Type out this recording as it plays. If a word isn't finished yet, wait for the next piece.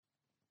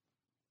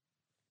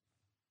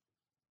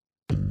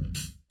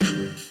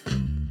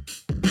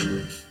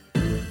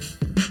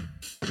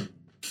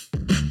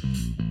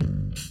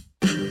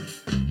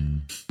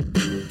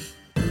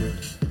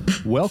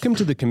Welcome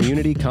to the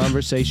Community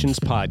Conversations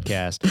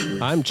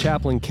Podcast. I'm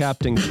Chaplain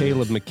Captain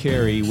Caleb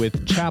McCary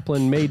with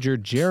Chaplain Major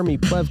Jeremy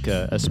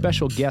Plevka, a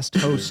special guest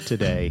host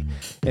today.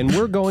 And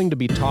we're going to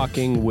be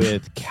talking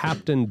with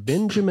Captain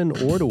Benjamin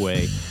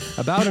Ordway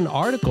about an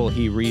article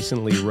he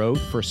recently wrote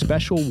for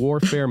Special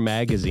Warfare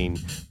magazine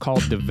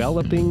called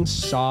Developing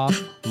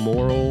Soft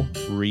Moral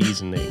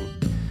Reasoning.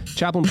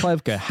 Chaplain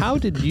Plevka, how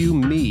did you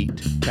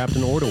meet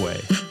Captain Ordway?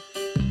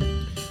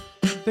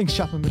 Thanks,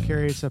 Chaplain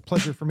McCary. It's a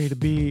pleasure for me to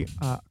be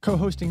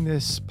co-hosting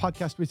this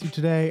podcast with you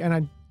today.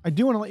 And I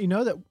do want to let you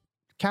know that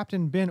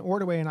Captain Ben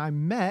Ordway and I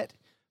met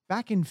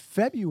back in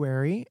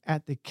February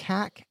at the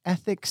CAC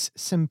Ethics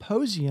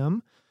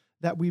Symposium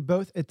that we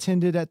both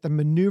attended at the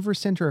Maneuver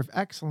Center of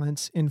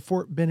Excellence in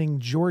Fort Benning,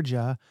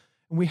 Georgia.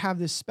 And we have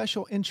this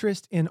special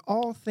interest in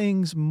all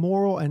things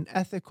moral and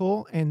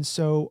ethical. And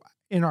so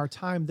in our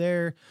time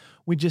there,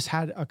 we just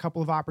had a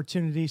couple of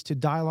opportunities to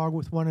dialogue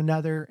with one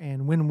another.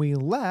 And when we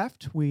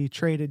left, we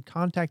traded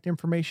contact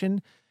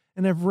information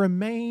and have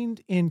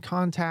remained in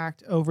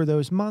contact over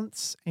those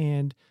months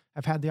and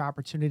have had the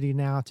opportunity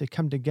now to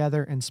come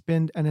together and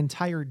spend an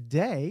entire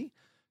day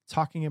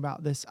talking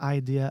about this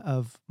idea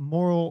of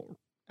moral,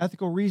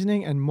 ethical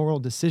reasoning and moral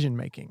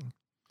decision-making.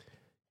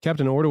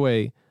 Captain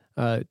Ordway,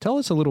 tell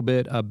us a little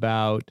bit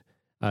about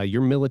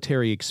your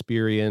military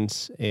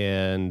experience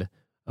and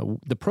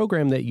the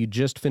program that you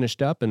just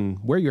finished up and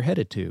where you're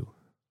headed to.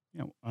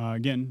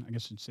 Again, I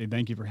guess I'd say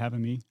thank you for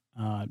having me.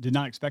 Did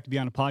not expect to be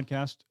on a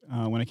podcast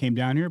when I came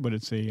down here, but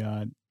it's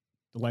a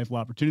delightful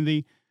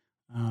opportunity.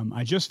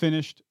 I just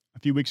finished a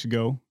few weeks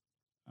ago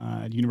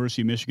at the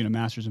University of Michigan a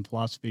master's in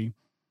philosophy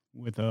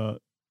with a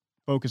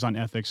focus on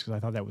ethics because I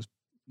thought that was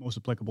most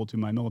applicable to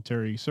my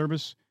military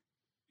service.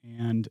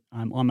 And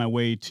I'm on my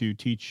way to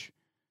teach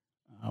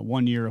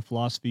 1 year of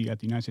philosophy at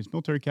the United States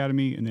Military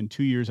Academy, and then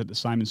 2 years at the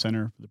Simon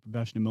Center for the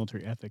Profession of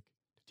Military Ethics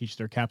to teach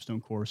their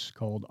capstone course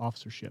called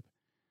Officership.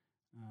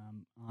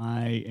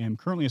 I am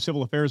currently a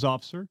civil affairs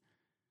officer.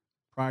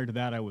 Prior to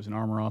that, I was an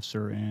armor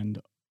officer, and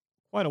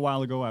quite a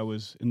while ago, I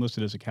was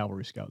enlisted as a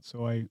cavalry scout.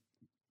 So I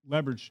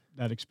leveraged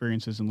that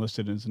experience as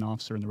enlisted as an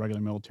officer in the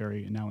regular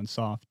military and now in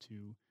SOF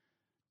to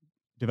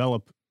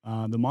develop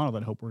the model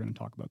that I hope we're going to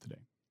talk about today.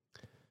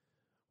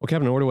 Well,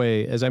 Captain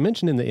Ordway, as I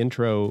mentioned in the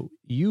intro,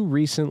 you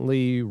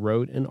recently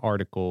wrote an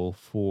article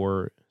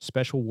for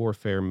Special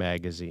Warfare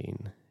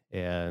magazine,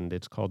 and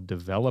it's called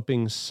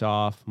Developing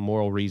Soft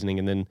Moral Reasoning.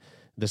 And then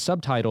the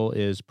subtitle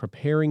is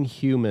Preparing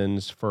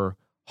Humans for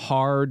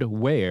Hard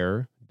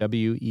Wear,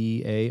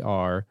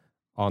 W-E-A-R,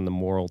 on the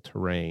Moral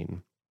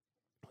Terrain.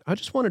 I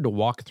just wanted to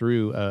walk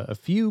through a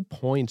few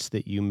points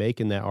that you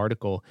make in that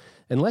article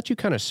and let you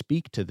kind of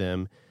speak to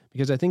them,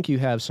 because I think you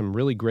have some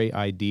really great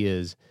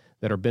ideas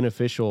that are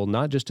beneficial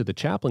not just to the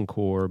chaplain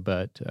corps,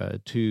 but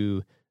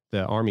to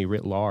the Army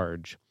writ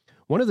large.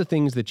 One of the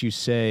things that you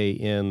say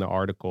in the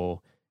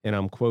article, and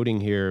I'm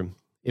quoting here,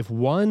 if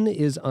one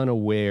is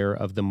unaware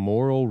of the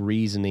moral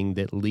reasoning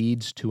that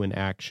leads to an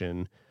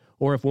action,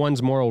 or if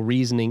one's moral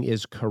reasoning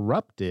is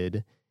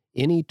corrupted,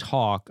 any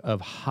talk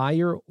of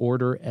higher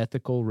order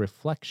ethical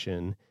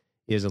reflection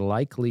is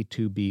likely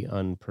to be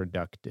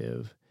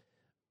unproductive.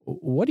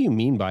 What do you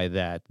mean by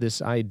that?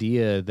 This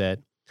idea that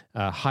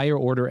higher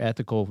order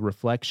ethical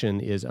reflection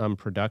is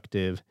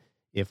unproductive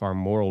if our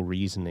moral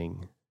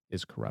reasoning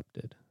is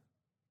corrupted?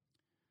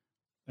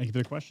 Thank you for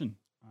the question.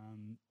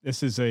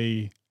 This is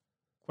a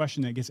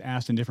question that gets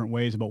asked in different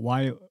ways about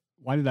why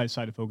did I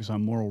decide to focus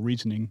on moral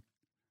reasoning?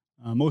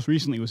 Most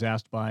recently it was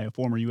asked by a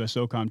former U.S.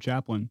 SOCOM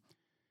chaplain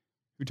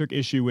who took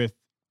issue with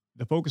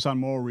the focus on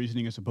moral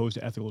reasoning as opposed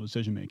to ethical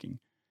decision-making.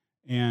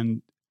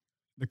 And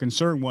the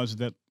concern was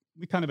that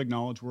we kind of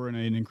acknowledge we're in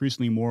an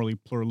increasingly morally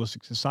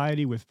pluralistic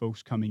society with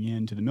folks coming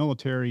into the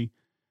military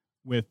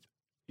with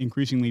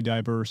increasingly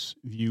diverse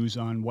views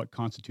on what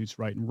constitutes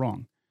right and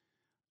wrong.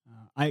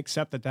 I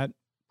accept that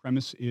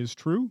premise is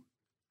true,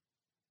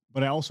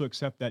 but I also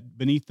accept that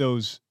beneath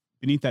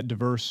that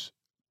diverse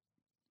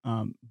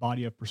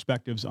body of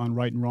perspectives on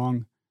right and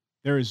wrong,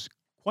 there is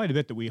quite a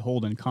bit that we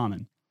hold in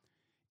common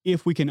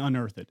if we can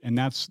unearth it. And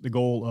that's the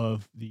goal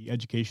of the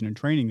education and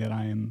training that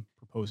I am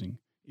proposing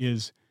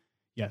is,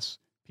 yes,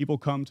 people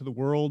come to the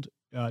world,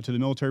 to the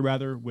military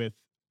rather, with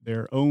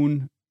their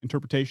own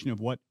interpretation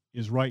of what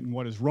is right and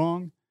what is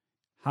wrong.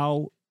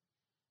 How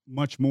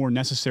much more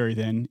necessary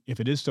then, if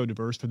it is so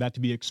diverse, for that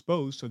to be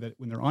exposed so that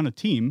when they're on a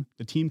team,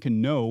 the team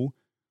can know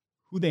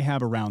who they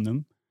have around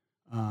them,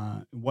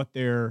 what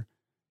their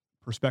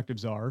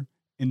perspectives are.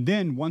 And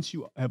then once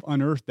you have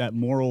unearthed that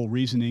moral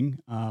reasoning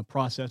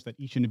process that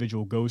each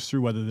individual goes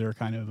through, whether they're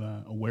kind of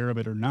aware of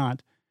it or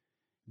not,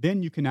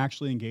 then you can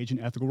actually engage in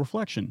ethical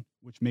reflection,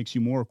 which makes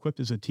you more equipped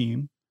as a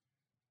team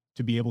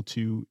to be able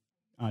to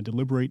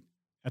deliberate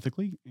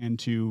ethically and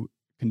to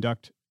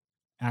conduct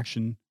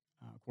action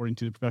according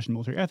to the professional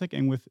military ethic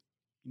and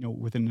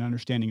within an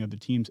understanding of the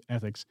team's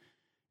ethics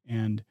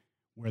and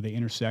where they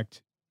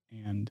intersect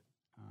and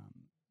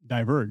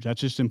diverge.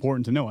 That's just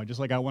important to know. I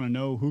want to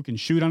know who can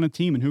shoot on a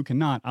team and who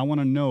cannot. I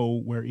want to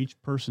know where each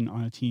person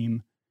on a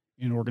team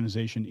in an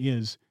organization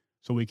is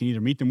So we can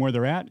either meet them where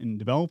they're at and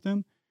develop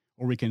them,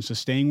 or we can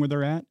sustain where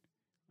they're at,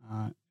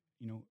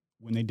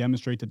 when they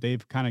demonstrate that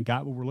they've kind of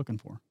got what we're looking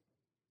for.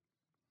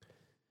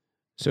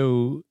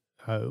 So,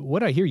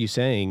 what I hear you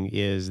saying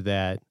is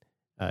that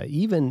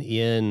even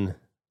in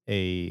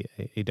a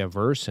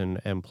diverse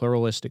and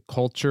pluralistic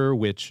culture,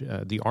 which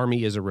the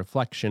Army is a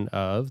reflection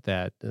of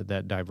that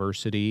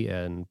diversity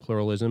and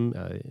pluralism,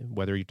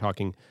 whether you're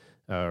talking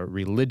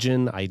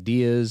religion,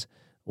 ideas,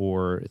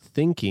 or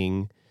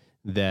thinking,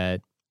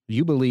 that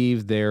you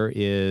believe there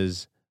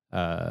is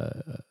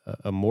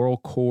a moral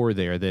core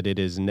there that it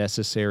is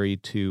necessary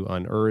to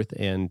unearth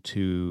and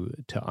to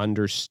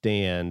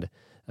understand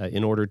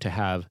in order to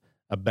have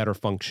a better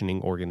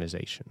functioning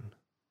organization.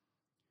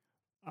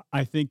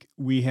 I think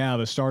we have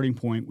a starting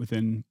point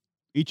within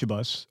each of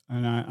us,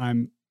 and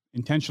I'm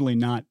intentionally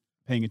not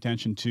paying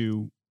attention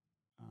to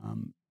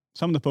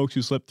some of the folks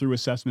who slip through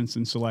assessments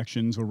and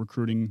selections or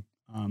recruiting.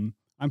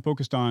 I'm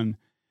focused on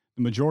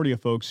the majority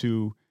of folks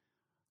who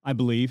I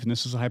believe, and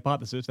this is a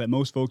hypothesis, that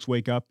most folks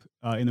wake up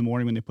in the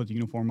morning when they put the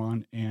uniform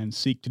on and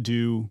seek to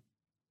do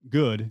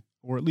good,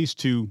 or at least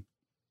to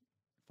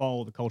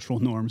follow the cultural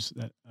norms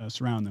that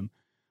surround them.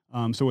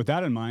 So with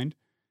that in mind,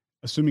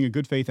 assuming a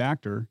good faith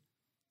actor,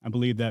 I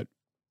believe that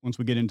once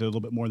we get into a little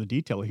bit more of the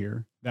detail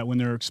here, that when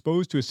they're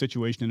exposed to a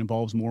situation that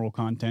involves moral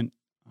content,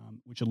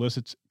 which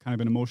elicits kind of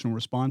an emotional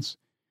response,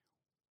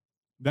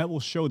 that will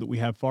show that we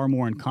have far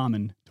more in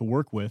common to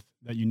work with,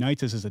 that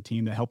unites us as a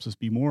team, that helps us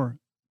be more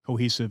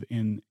cohesive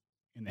in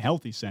the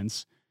healthy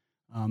sense,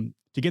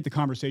 to get the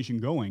conversation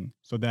going,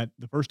 so that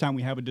the first time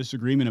we have a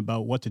disagreement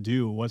about what to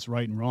do, what's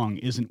right and wrong,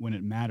 isn't when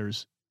it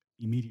matters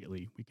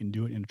immediately. We can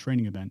do it in a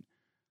training event.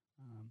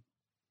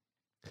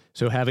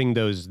 So having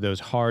those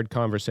hard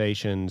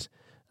conversations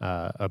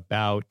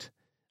about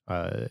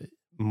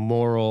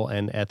moral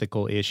and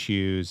ethical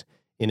issues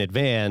in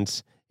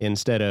advance,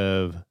 instead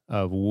of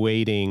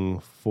waiting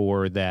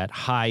for that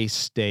high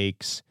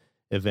stakes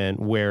event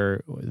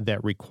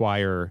that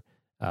require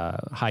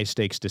high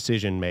stakes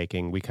decision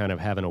making, we kind of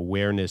have an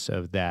awareness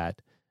of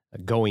that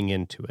going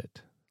into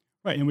it.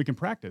 Right, and we can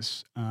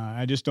practice.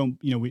 I just don't,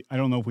 I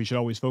don't know if we should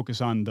always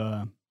focus on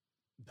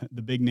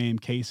the big name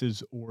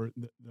cases or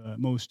the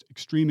most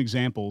extreme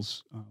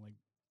examples, like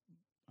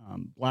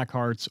Black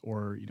Hearts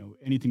or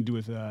anything to do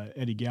with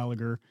Eddie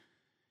Gallagher,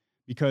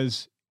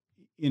 because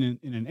in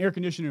an air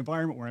conditioned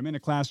environment where I'm in a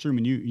classroom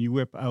and you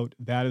whip out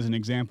that as an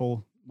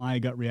example, my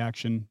gut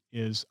reaction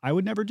is I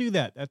would never do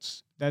that.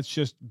 That's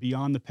just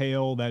beyond the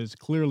pale. That is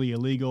clearly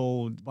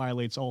illegal. It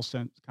violates all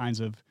kinds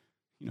of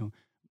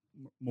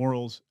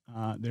morals,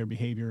 their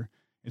behavior,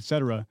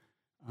 etc.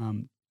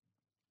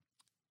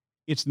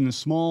 It's in the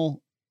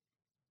small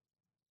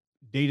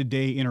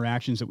day-to-day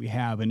interactions that we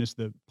have, and it's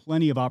the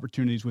plenty of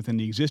opportunities within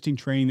the existing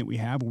training that we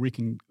have where we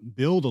can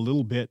build a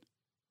little bit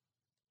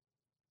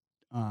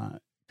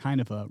kind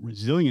of a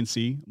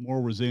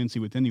moral resiliency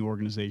within the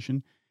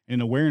organization, and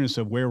an awareness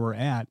of where we're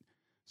at,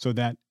 so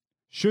that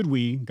should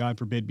we, God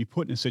forbid, be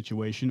put in a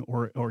situation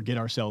or get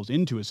ourselves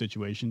into a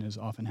situation, as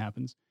often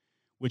happens,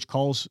 which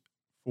calls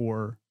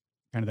for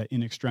kind of that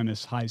in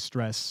extremis, high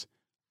stress,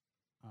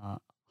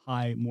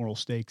 high moral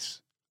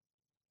stakes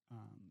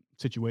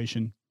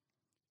situation,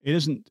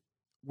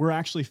 we're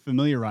actually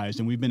familiarized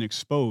and we've been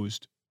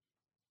exposed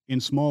in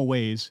small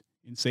ways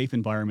in safe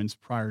environments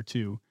prior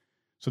to,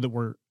 so that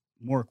we're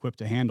more equipped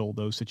to handle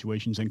those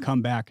situations and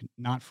come back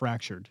not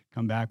fractured,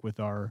 come back with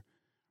our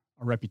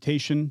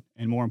reputation,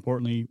 and more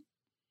importantly,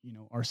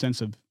 our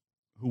sense of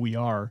who we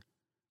are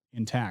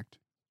intact.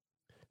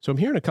 So I'm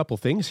hearing a couple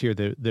things here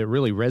that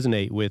really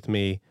resonate with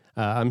me.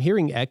 I'm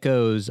hearing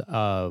echoes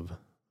of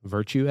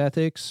virtue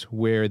ethics,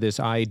 where this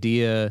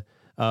idea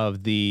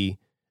of the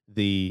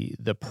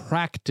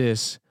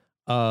practice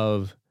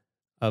of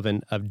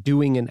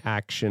doing an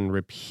action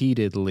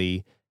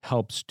repeatedly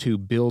helps to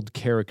build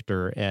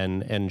character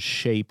and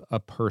shape a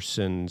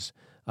person's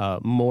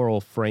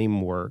moral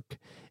framework.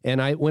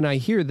 And when I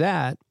hear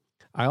that,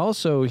 I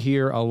also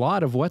hear a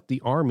lot of what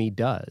the Army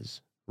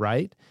does,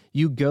 right?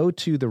 You go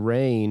to the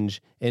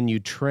range and you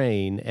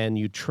train and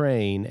you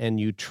train and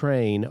you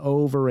train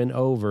over and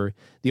over.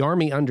 The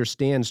Army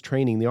understands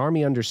training. The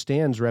Army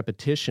understands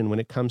repetition when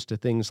it comes to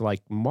things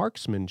like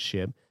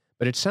marksmanship.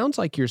 But it sounds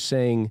like you're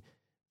saying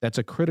that's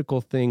a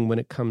critical thing when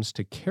it comes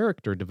to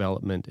character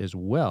development as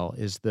well,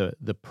 is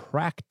the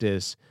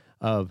practice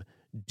of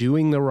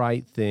doing the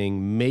right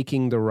thing,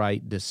 making the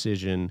right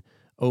decision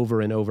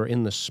over and over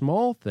in the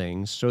small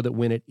things, so that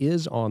when it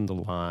is on the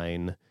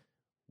line,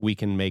 we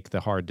can make the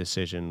hard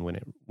decision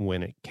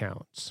when it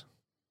counts.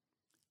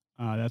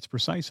 That's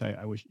precise.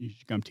 I wish you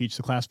should come teach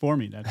the class for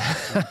me.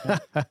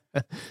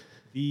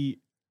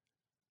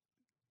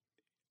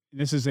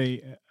 This is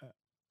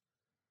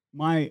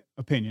my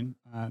opinion,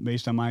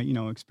 based on my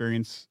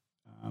experience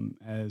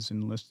as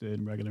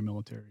enlisted, regular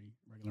military,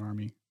 regular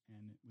Army,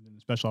 and within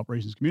the special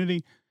operations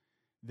community,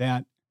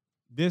 that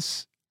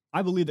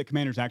I believe that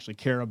commanders actually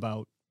care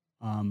about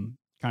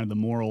kind of the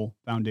moral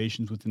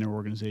foundations within their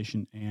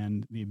organization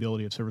and the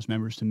ability of service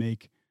members to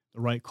make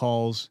the right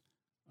calls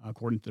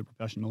according to the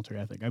professional military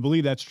ethic. I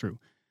believe that's true.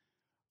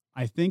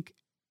 I think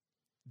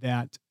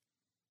that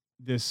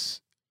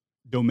this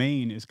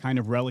domain is kind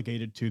of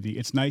relegated to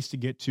it's nice to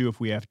get to if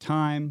we have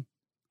time.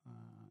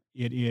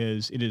 It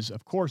is,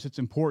 of course, it's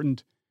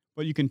important,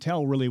 but you can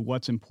tell really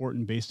what's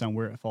important based on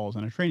where it falls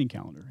on a training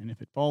calendar. And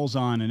if it falls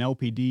on an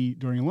LPD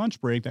during a lunch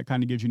break, that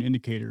kind of gives you an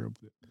indicator of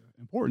the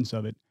importance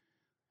of it.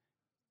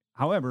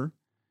 However,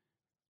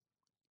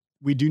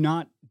 we do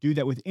not do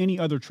that with any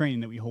other training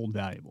that we hold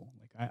valuable.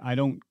 Like I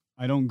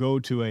don't go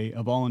to a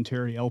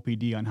voluntary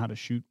LPD on how to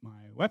shoot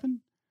my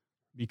weapon,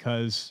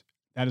 because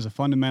that is a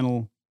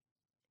fundamental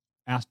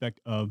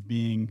aspect of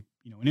being,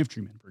 an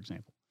infantryman, for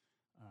example.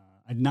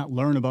 I did not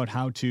learn about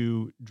how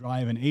to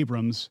drive an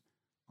Abrams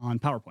on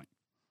PowerPoint.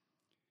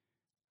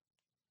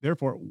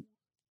 Therefore,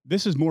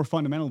 this is more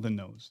fundamental than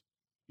those.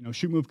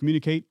 Shoot, move,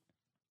 communicate.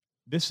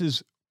 This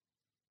is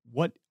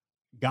what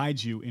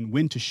guides you in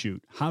when to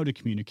shoot, how to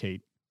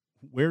communicate,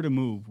 where to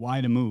move,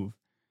 why to move.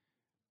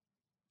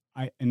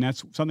 And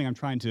that's something I'm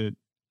trying to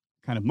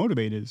kind of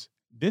motivate, is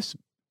this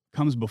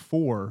comes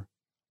before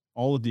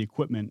all of the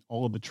equipment,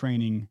 all of the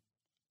training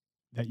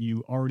that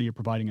you already are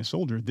providing a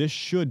soldier. This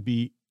should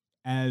be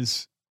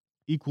as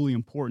equally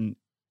important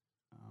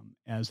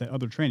as that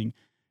other training.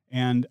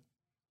 And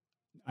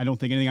I don't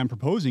think anything I'm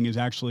proposing is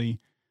actually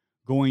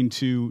going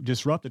to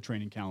disrupt the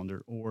training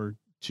calendar or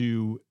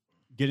to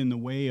get in the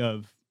way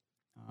of,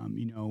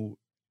 it's going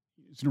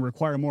to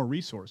require more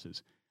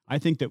resources. I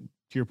think that,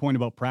 to your point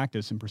about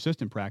practice and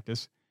persistent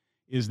practice,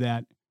 is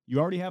that you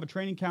already have a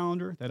training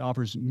calendar that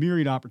offers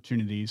myriad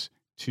opportunities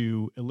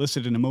to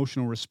elicit an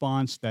emotional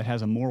response that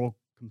has a moral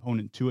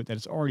component to it, that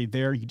it's already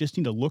there. You just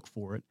need to look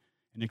for it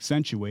and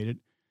accentuate it.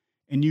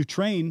 And you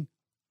train,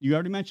 you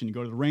already mentioned, you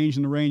go to the range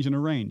and the range and the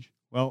range.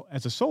 Well,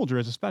 as a soldier,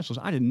 as a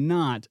specialist, I did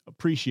not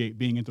appreciate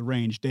being at the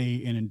range day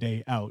in and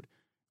day out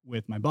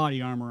with my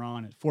body armor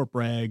on at Fort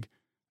Bragg,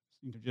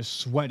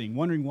 just sweating,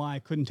 wondering why I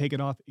couldn't take it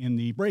off in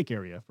the break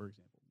area, for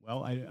example.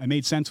 Well, I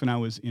made sense when I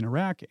was in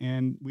Iraq,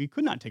 and we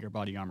could not take our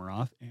body armor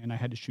off, and I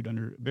had to shoot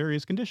under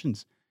various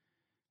conditions.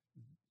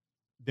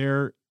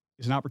 There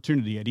is an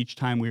opportunity at each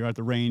time we are at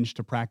the range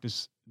to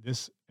practice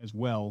this as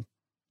well,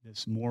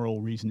 this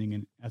moral reasoning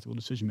and ethical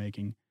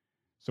decision-making,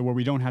 so where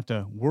we don't have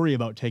to worry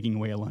about taking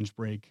away a lunch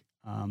break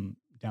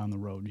down the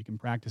road. You can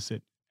practice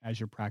it as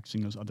you're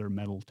practicing those other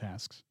mental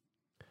tasks.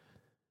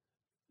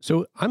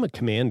 So I'm a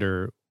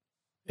commander,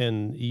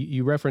 and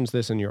you referenced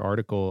this in your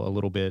article a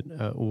little bit.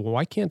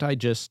 Why can't I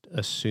just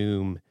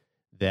assume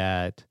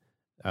that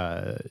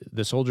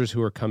the soldiers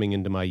who are coming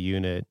into my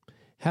unit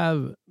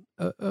have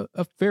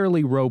a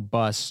fairly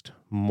robust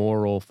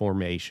moral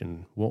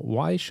formation?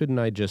 Why shouldn't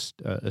I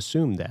just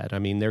assume that? I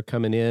mean, they're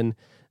coming in,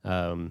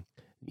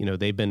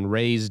 they've been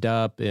raised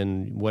up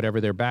in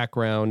whatever their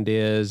background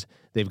is.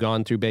 They've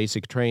gone through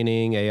basic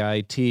training,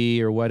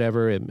 AIT or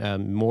whatever,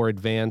 more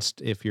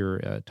advanced if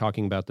you're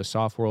talking about the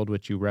soft world,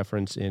 which you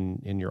reference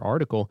in your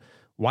article.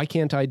 Why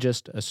can't I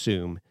just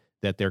assume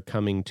that they're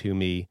coming to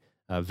me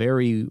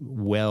very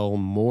well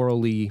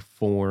morally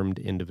formed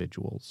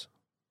individuals?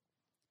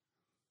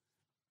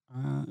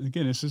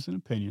 Again, this is an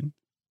opinion.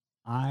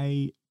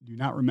 I do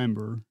not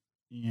remember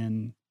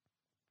in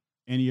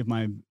any of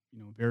my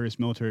various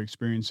military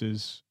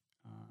experiences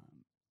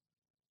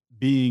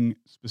being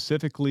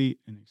specifically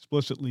and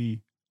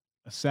explicitly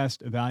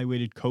assessed,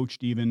 evaluated,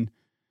 coached even.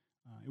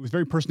 It was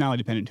very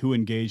personality dependent who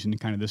engaged in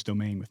kind of this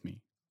domain with me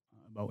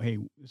about, hey,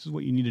 this is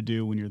what you need to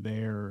do when you're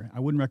there.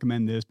 I wouldn't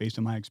recommend this based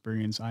on my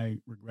experience. I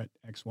regret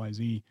X, Y,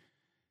 Z.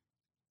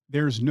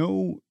 There's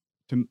no,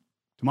 to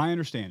my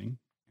understanding,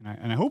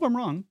 and I hope I'm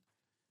wrong,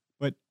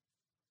 but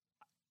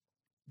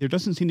there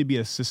doesn't seem to be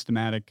a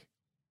systematic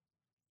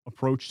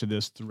approach to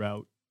this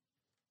throughout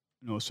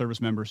a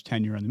service member's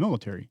tenure in the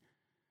military.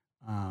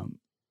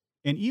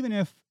 And even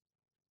if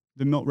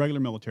the regular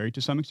military,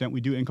 to some extent,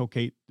 we do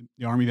inculcate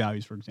the Army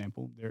values, for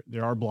example.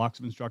 There are blocks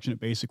of instruction at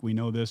basic. We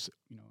know this.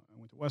 I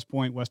went to West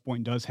Point. West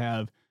Point does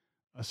have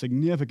a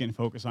significant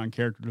focus on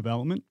character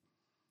development.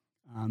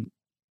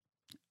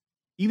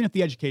 Even if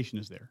the education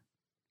is there,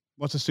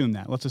 let's assume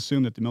that. Let's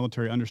assume that the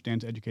military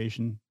understands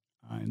education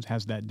and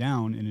has that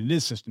down, and it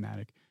is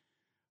systematic.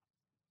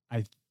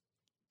 I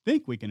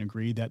think we can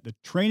agree that the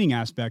training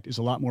aspect is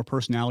a lot more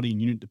personality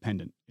and unit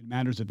dependent. It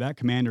matters if that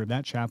commander,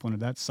 that chaplain, or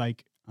that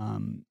psych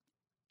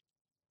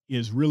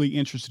is really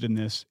interested in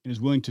this and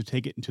is willing to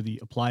take it into the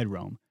applied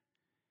realm.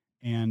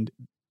 And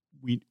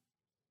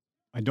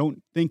I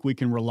don't think we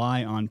can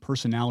rely on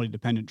personality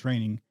dependent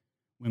training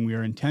when we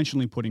are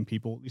intentionally putting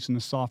people, at least in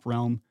the soft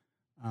realm,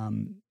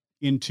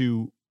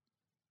 into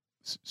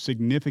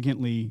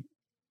significantly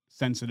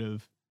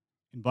sensitive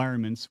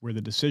environments where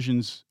the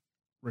decisions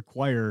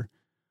require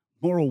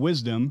moral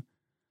wisdom.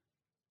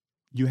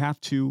 You have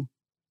to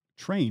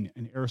train,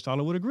 and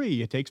Aristotle would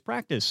agree, it takes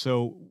practice.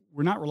 So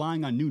we're not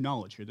relying on new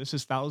knowledge here. This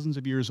is thousands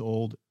of years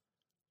old,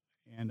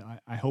 and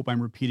I hope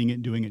I'm repeating it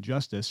and doing it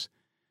justice.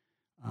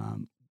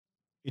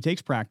 It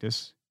takes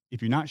practice.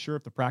 If you're not sure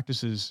if the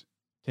practice is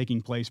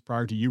taking place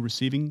prior to you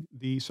receiving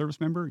the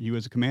service member, you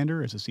as a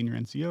commander, as a senior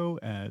NCO,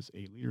 as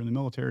a leader in the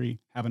military,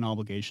 have an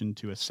obligation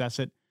to assess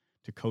it,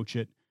 to coach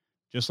it,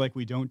 just like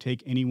we don't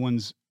take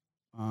anyone's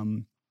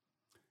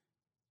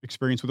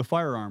experience with a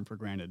firearm for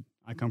granted.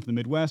 I come from the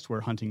Midwest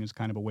where hunting is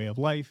kind of a way of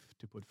life.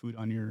 To put food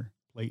on your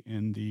plate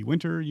in the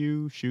winter,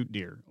 you shoot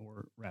deer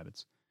or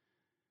rabbits.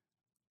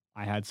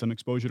 I had some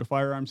exposure to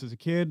firearms as a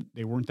kid.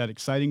 They weren't that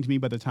exciting to me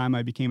by the time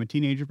I became a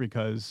teenager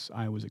because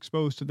I was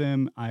exposed to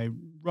them. I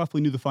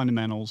roughly knew the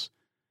fundamentals.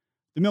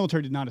 The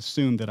military did not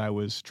assume that I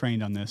was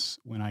trained on this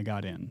when I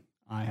got in.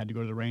 I had to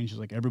go to the range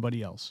just like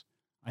everybody else.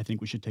 I think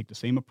we should take the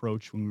same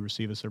approach when we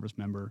receive a service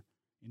member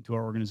into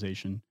our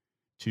organization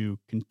to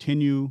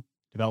continue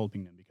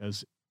developing them,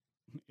 because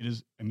it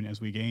is, I mean, as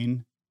we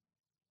gain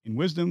in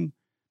wisdom,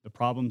 the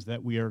problems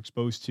that we are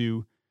exposed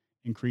to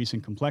increase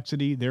in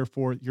complexity.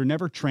 Therefore, you're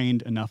never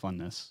trained enough on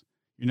this.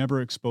 You're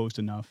never exposed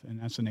enough, and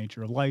that's the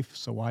nature of life.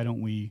 So why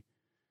don't we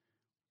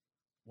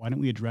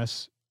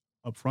address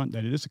up front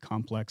that it is a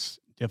complex,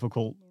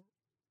 difficult,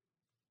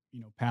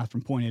 path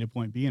from point A to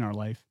point B in our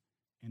life,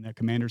 and that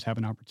commanders have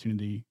an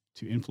opportunity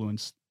to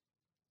influence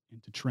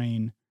and to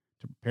train,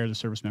 to prepare the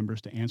service members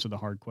to answer the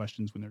hard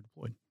questions when they're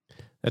deployed.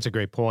 That's a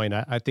great point.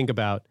 I think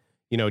about,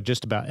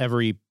 just about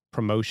every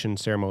promotion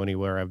ceremony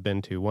where I've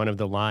been to, one of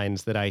the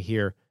lines that I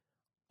hear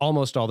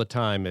almost all the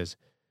time is,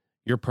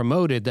 "You're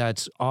promoted.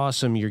 That's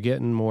awesome. You're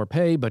getting more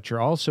pay, but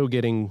you're also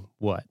getting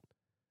what?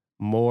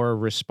 More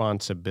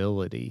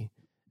responsibility."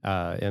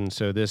 And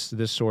so this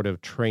sort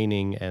of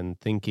training and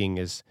thinking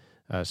is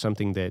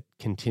something that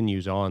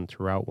continues on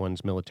throughout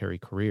one's military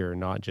career,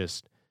 not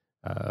just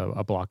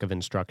a block of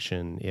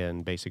instruction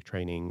in basic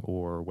training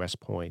or West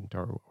Point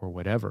or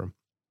whatever.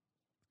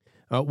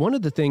 One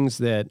of the things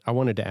that I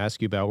wanted to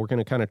ask you about, we're going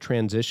to kind of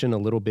transition a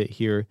little bit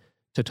here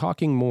to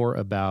talking more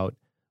about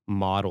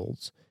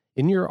models.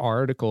 In your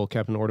article,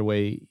 Captain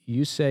Ordway,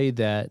 you say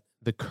that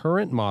the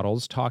current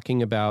models,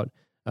 talking about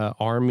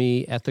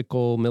Army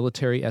ethical,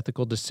 military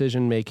ethical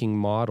decision-making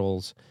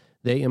models,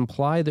 they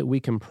imply that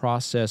we can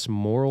process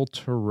moral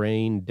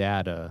terrain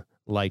data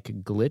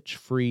like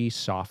glitch-free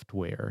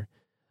software.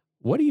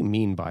 What do you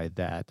mean by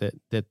that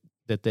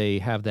they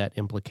have that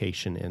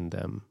implication in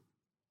them?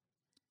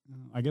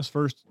 I guess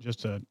first,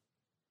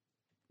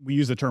 we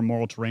use the term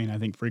moral terrain, I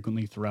think,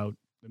 frequently throughout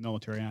the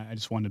military. And I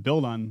just wanted to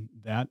build on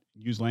that,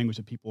 use language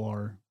that people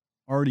are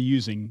already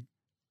using.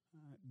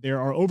 There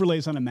are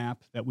overlays on a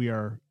map that we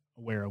are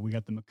aware of. We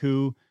got the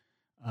MACU,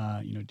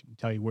 to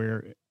tell you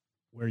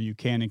where you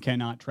can and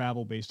cannot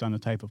travel based on the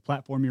type of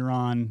platform you're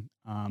on.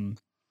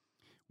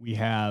 We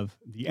have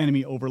the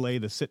enemy overlay,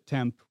 the sit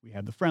temp. We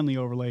have the friendly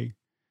overlay.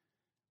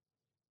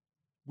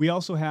 We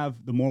also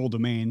have the moral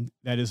domain,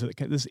 that is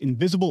this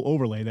invisible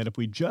overlay that if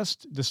we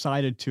just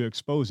decided to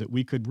expose it,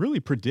 we could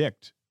really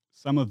predict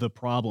some of the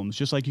problems.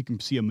 Just like you can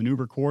see a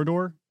maneuver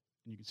corridor,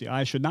 and you can see,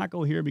 I should not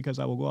go here because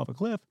I will go off a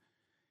cliff.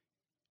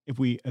 If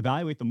we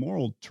evaluate the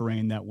moral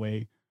terrain that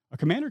way, a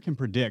commander can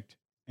predict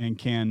and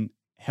can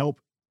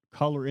help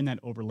color in that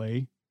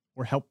overlay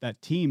or help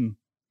that team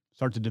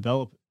start to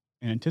develop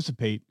and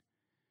anticipate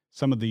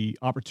some of the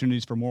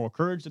opportunities for moral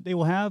courage that they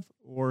will have,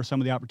 or some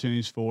of the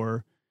opportunities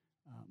for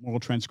moral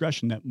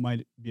transgression that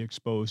might be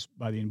exposed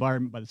by the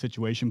environment, by the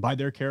situation, by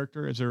their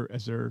character as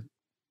they're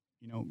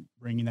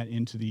bringing that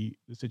into the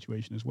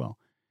situation as well.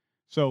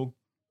 So,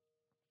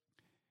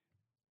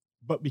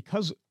 but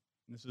because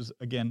this is,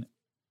 again,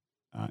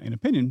 an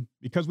opinion,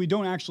 because we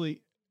don't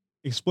actually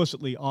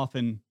explicitly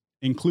often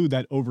include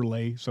that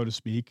overlay, so to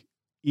speak,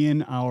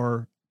 in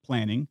our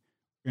planning,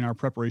 in our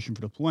preparation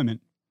for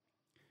deployment,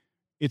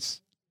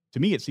 to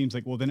me, it seems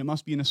like, well, then it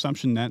must be an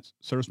assumption that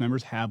service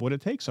members have what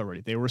it takes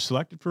already. They were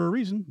selected for a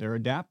reason. They're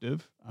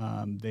adaptive.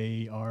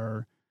 They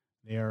are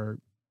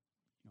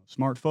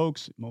smart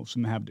folks. Most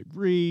of them have a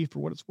degree for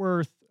what it's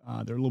worth.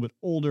 They're a little bit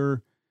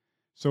older.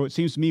 So it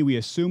seems to me we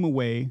assume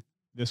away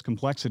this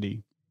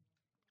complexity.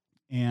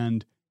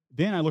 And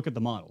then I look at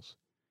the models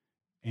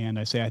and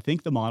I say, I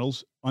think the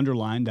models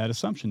underline that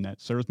assumption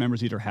that service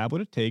members either have what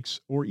it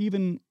takes, or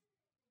even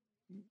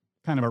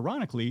kind of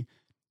ironically,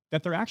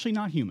 that they're actually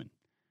not human.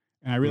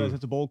 And I realize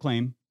that's a bold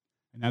claim,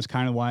 and that's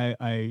kind of why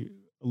I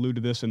allude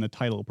to this in the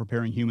title,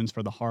 Preparing Humans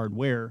for the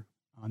Hardware.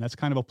 That's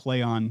kind of a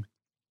play on,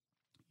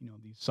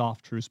 these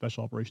soft truths,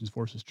 Special Operations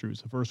Forces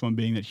truths. The first one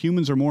being that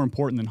humans are more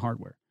important than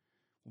hardware.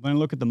 Well, then I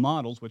look at the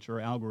models, which are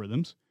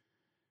algorithms,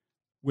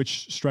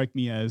 which strike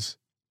me as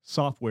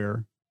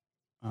software.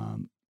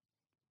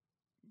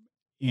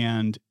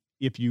 And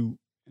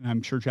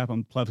I'm sure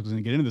Chaplain Plevik is going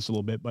to get into this a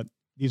little bit, but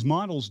these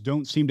models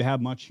don't seem to have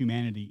much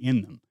humanity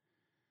in them.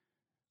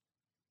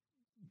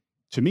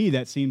 To me,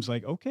 that seems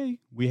like, okay,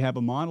 we have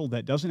a model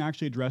that doesn't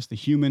actually address the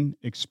human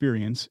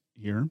experience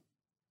here.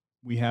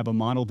 We have a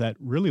model that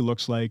really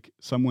looks like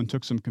someone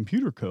took some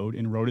computer code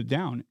and wrote it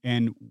down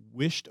and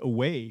wished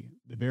away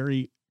the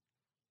very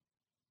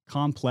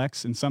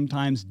complex and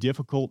sometimes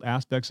difficult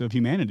aspects of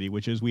humanity,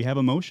 which is we have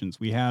emotions,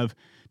 we have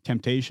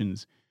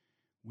temptations,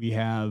 we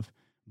have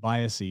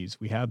biases,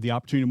 we have the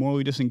opportunity to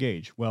morally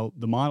disengage. Well,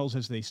 the models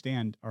as they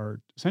stand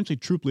are essentially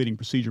troop leading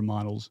procedure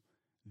models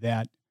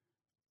that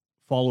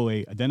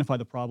identify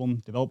the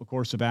problem, develop a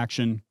course of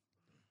action,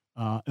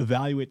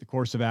 evaluate the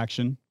course of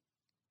action,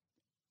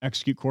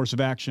 execute course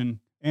of action,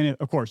 and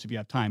of course, if you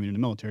have time in the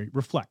military,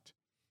 reflect.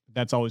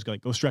 That's always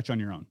like go stretch on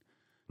your own.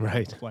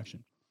 Right.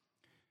 Reflection.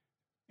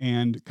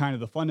 And kind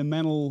of the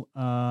fundamental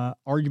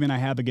argument I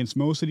have against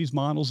most of these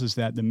models is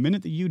that the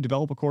minute that you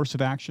develop a course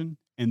of action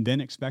and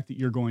then expect that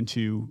you're going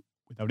to,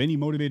 without any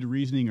motivated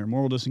reasoning or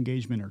moral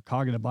disengagement or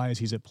cognitive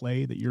biases at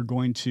play, that you're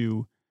going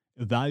to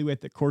evaluate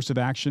the course of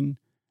action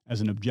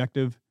as an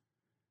objective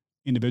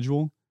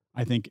individual,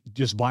 I think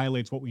just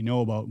violates what we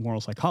know about moral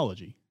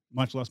psychology,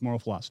 much less moral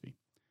philosophy.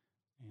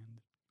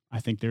 And I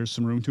think there's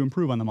some room to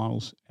improve on the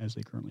models as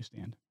they currently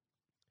stand.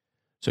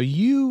 So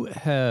you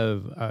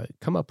have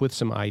come up with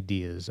some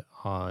ideas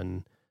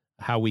on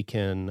how we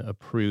can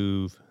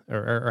approve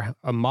or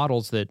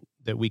models that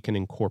we can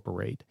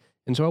incorporate.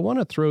 And so I want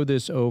to throw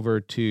this over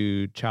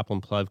to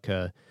Chaplain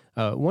Plevka.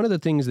 One of the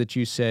things that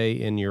you say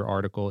in your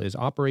article is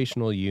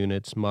operational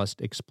units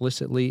must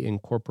explicitly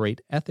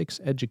incorporate ethics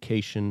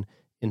education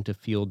into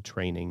field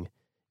training.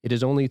 It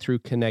is only through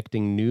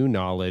connecting new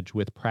knowledge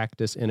with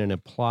practice in an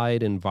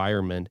applied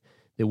environment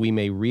that we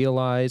may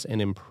realize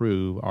and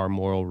improve our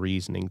moral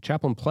reasoning.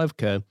 Chaplain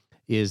Plevka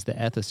is the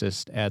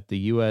ethicist at the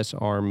U.S.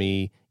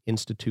 Army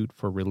Institute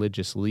for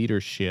Religious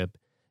Leadership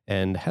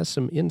and has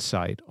some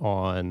insight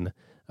on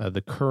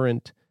the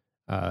current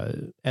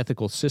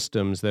ethical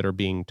systems that are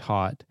being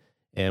taught.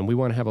 And we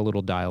want to have a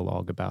little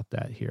dialogue about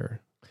that here.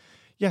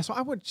 Yeah, so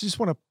I would just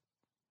want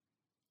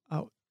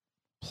to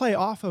play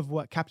off of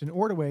what Captain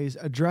Ordway is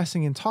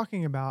addressing and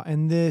talking about,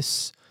 and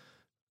this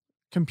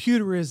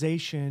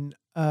computerization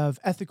of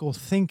ethical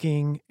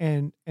thinking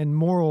and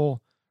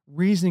moral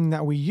reasoning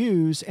that we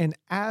use. And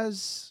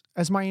as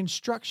my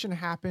instruction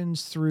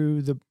happens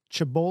through the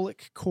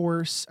Chibolic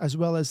course as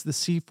well as the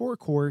C4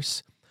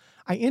 course,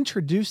 I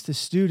introduce the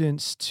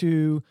students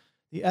to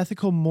the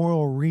ethical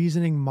moral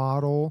reasoning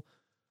model,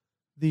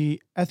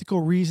 the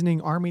ethical reasoning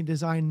Army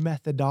design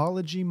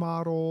methodology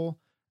model,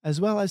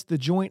 as well as the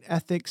joint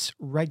ethics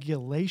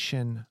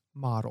regulation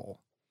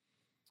model.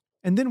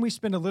 And then we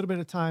spend a little bit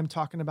of time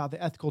talking about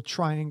the ethical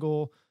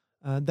triangle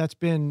that's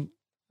been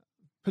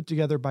put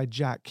together by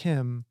Jack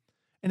Kim.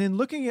 And in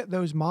looking at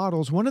those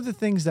models, one of the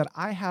things that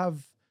I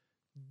have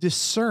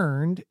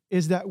discerned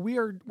is that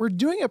we're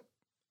doing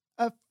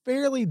a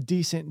fairly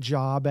decent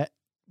job at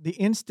the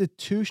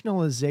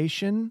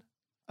institutionalization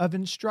of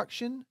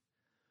instruction.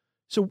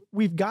 So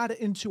we've got it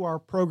into our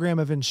program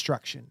of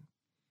instruction.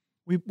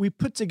 We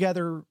put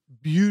together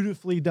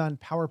beautifully done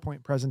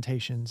PowerPoint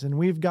presentations, and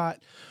we've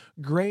got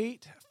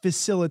great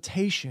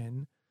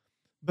facilitation.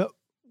 But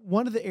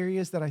one of the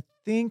areas that I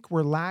think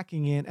we're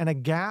lacking in, and a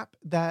gap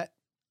that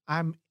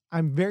I'm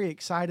very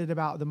excited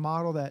about the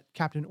model that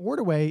Captain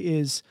Ordway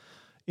is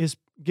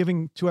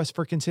giving to us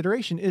for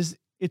consideration, is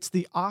it's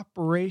the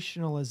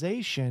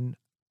operationalization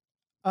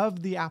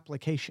of the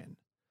application.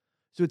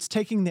 So it's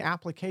taking the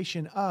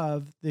application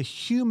of the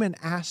human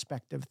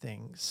aspect of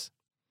things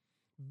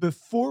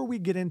before we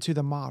get into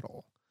the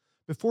model,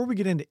 before we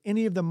get into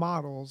any of the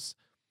models,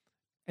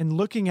 and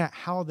looking at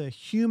how the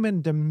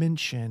human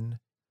dimension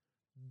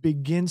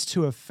begins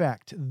to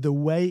affect the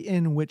way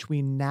in which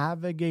we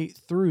navigate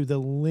through the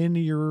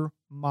linear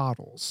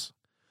models.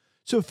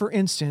 So for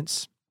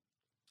instance,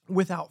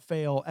 without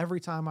fail,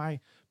 every time I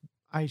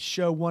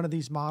show one of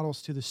these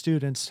models to the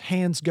students,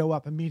 hands go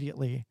up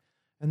immediately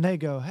and they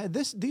go, "Hey,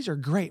 these are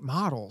great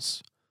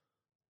models.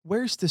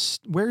 Where's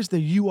the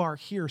you are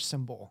here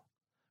symbol?"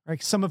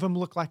 Right? Some of them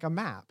look like a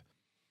map.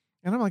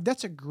 And I'm like,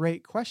 that's a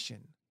great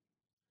question.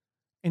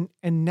 And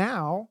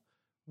now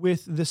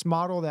with this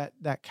model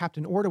that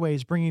Captain Ordway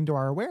is bringing to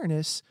our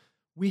awareness,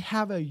 we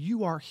have a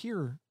 "you are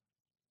here"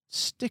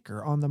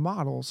 sticker on the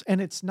models, and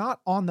it's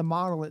not on the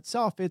model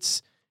itself.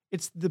 It's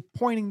the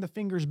pointing the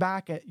fingers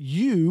back at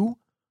you,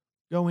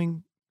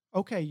 going,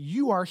 "Okay,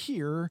 you are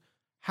here.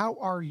 How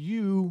are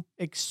you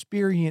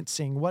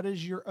experiencing? What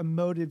is your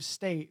emotive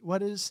state?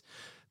 What is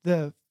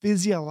the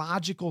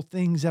physiological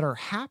things that are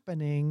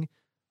happening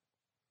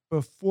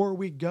before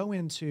we go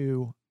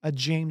into a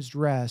James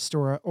Drest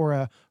or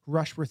a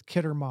Rushworth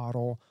Kidder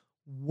model?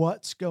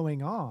 What's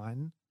going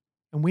on?"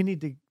 And we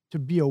need to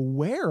be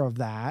aware of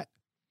that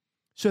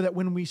so that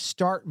when we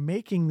start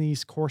making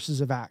these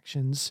courses of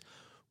actions,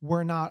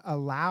 we're not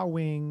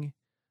allowing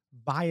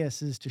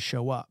biases to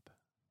show up.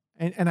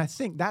 And I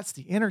think that's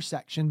the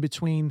intersection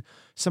between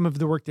some of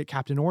the work that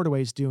Captain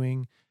Ordway is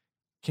doing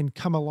can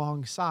come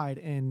alongside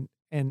and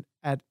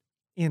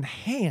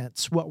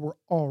enhance what we're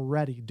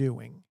already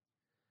doing.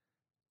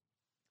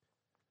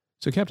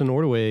 So Captain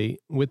Ordway,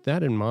 with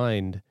that in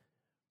mind,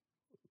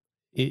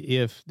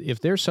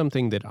 if there's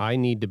something that I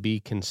need to be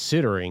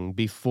considering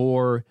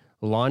before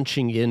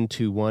launching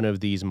into one of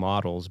these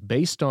models,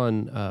 based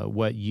on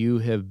what you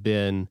have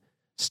been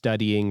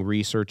studying,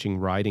 researching,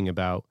 writing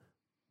about,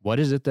 what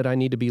is it that I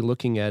need to be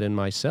looking at in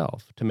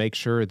myself to make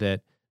sure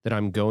that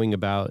I'm going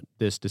about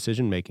this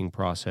decision-making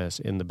process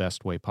in the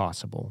best way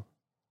possible?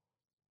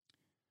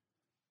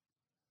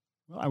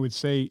 Well, I would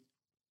say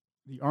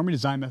the Army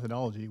design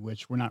methodology,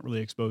 which we're not really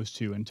exposed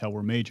to until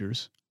we're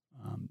majors,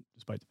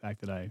 despite the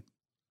fact that I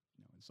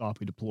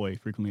softly deploy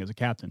frequently as a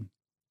captain.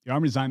 The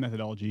Army design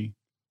methodology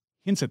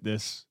hints at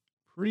this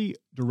pretty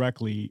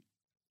directly,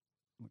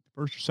 like the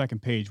first or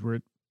second page, where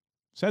it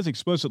says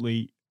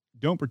explicitly,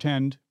 don't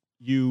pretend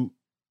you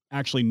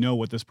actually know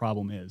what this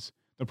problem is.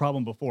 The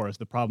problem before is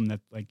the problem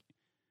that, like,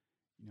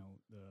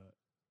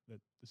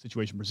 the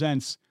situation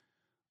presents.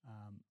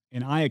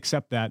 And I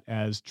accept that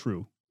as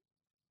true.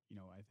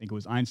 I think it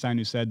was Einstein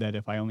who said that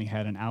if I only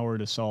had an hour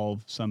to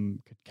solve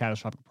some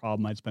catastrophic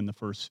problem, I'd spend the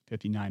first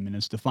 59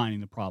 minutes defining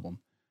the problem.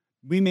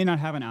 We may not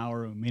have an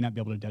hour, we may not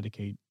be able to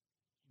dedicate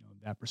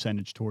that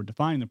percentage toward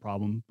defining the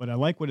problem, but I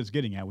like what it's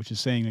getting at, which is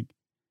saying that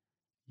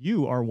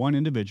you are one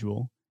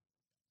individual,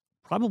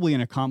 probably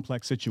in a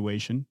complex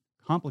situation,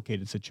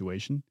 complicated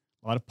situation,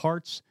 a lot of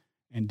parts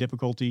and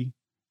difficulty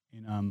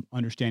in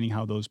understanding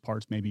how those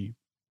parts maybe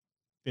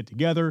fit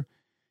together.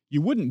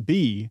 You wouldn't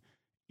be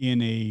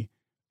in a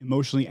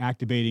emotionally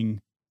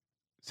activating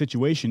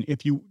situation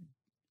if you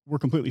were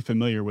completely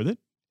familiar with it.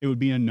 It would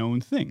be a known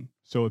thing.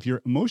 So if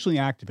you're emotionally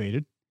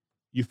activated,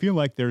 you feel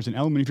like there's an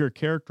element of your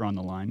character on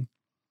the line.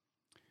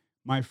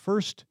 My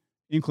first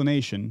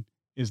inclination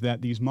is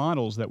that these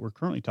models that we're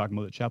currently talking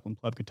about, that Chaplain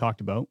Plevka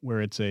talked about,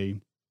 where it's a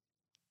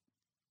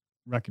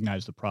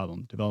recognize the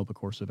problem, develop a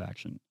course of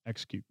action,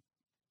 execute,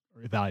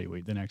 or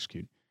evaluate, then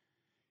execute,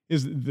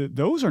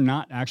 those are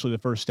not actually the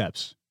first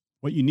steps.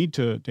 What you need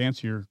to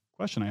answer your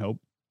question, I hope,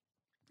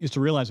 is to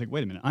realize, like,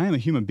 wait a minute, I am a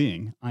human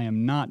being. I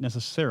am not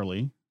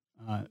necessarily,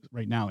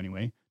 right now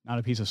anyway, not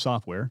a piece of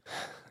software.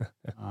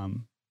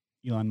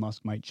 Elon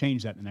Musk might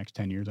change that in the next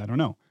 10 years. I don't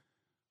know.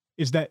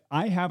 Is that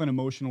I have an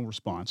emotional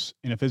response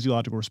and a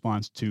physiological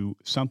response to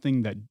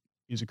something that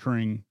is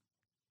occurring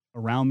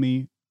around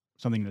me,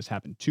 something that's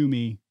happened to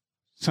me,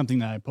 something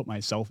that I put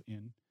myself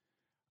in.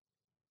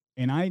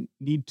 And I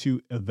need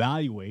to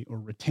evaluate or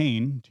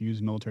retain, to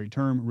use a military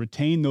term,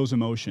 retain those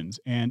emotions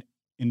and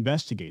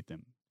investigate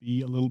them.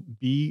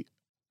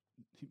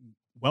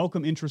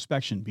 Welcome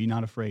introspection, be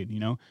not afraid,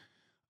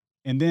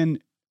 And then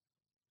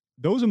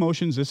those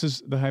emotions, this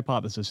is the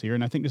hypothesis here.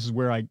 And I think this is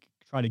where I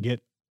try to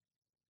get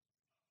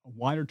a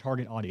wider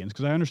target audience,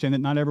 because I understand that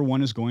not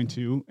everyone is going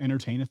to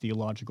entertain a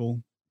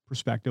theological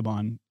perspective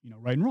on,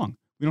 right and wrong.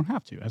 We don't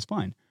have to. That's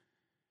fine.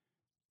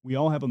 We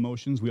all have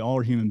emotions. We all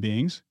are human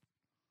beings.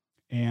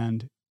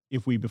 And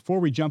if before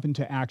we jump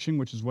into action,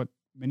 which is what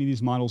many of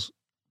these models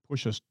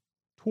push us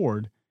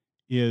toward,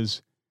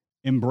 is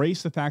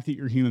embrace the fact that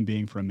you're a human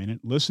being for a minute,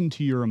 listen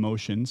to your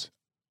emotions,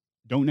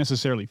 don't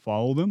necessarily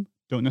follow them,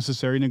 don't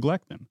necessarily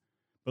neglect them,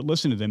 but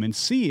listen to them and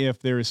see if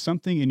there is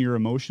something in your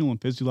emotional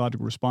and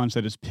physiological response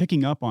that is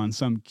picking up on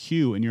some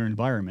cue in your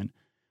environment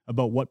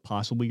about what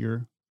possibly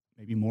your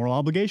maybe moral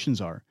obligations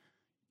are.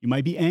 You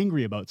might be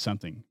angry about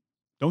something.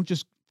 Don't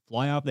just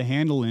fly off the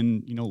handle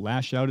and,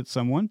 lash out at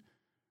someone.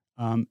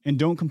 And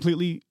don't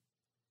completely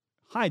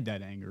hide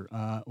that anger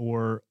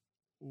or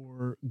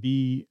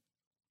be,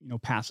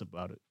 passive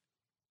about it.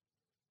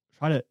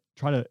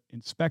 Try to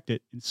inspect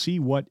it and see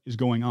what is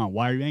going on.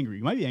 Why are you angry?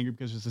 You might be angry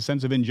because it's a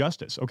sense of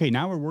injustice. Okay,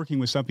 now we're working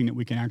with something that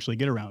we can actually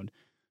get around.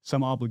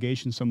 Some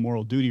obligation, some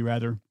moral duty,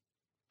 rather,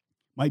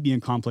 might be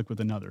in conflict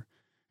with another.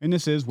 And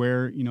this is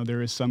where,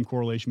 there is some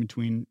correlation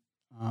between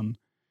the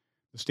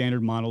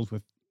standard models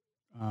with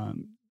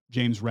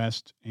James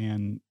Rest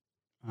and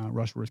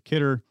Rushworth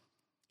Kidder.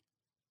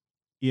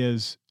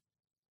 Is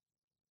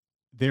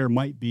there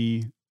might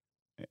be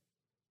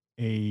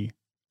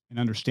an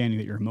understanding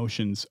that your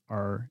emotions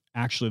are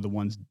actually the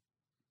ones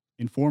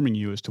informing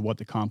you as to what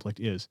the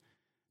conflict is.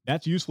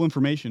 That's useful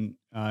information,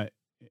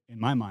 in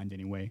my mind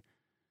anyway.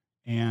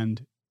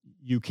 And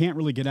you can't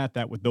really get at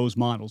that with those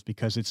models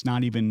because it's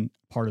not even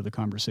part of the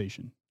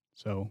conversation.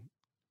 So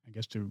I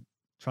guess to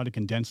try to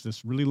condense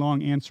this really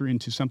long answer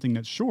into something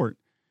that's short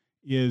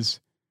is,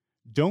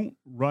 don't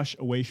rush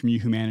away from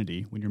your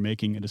humanity when you're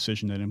making a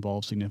decision that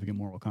involves significant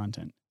moral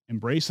content.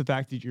 Embrace the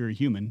fact that you're a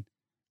human,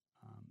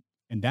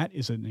 and that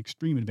is an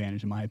extreme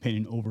advantage, in my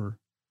opinion, over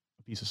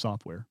a piece of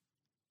software.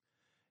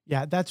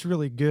 Yeah, that's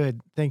really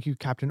good. Thank you,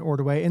 Captain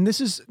Ordway. And this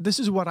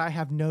is what I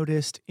have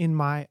noticed in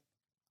my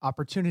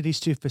opportunities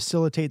to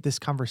facilitate this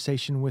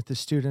conversation with the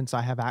students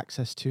I have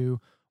access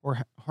to,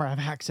 or have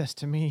access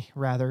to me,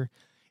 rather,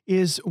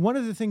 is one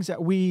of the things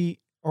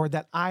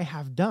that I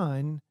have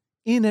done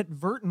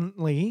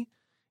inadvertently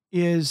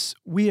is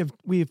we have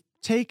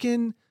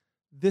taken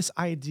this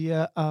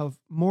idea of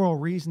moral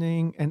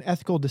reasoning and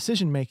ethical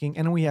decision making,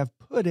 and we have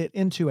put it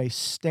into a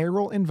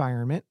sterile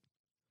environment.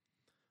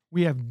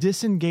 We have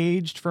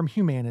disengaged from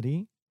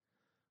humanity.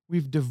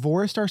 We've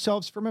divorced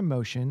ourselves from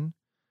emotion.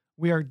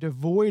 We are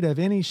devoid of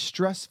any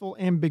stressful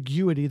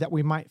ambiguity that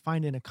we might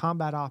find in a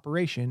combat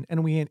operation,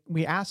 and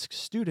we ask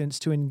students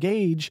to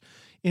engage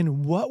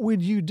in what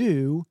would you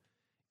do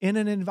in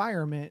an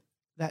environment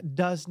that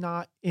does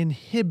not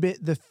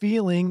inhibit the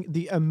feeling,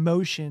 the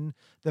emotion,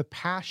 the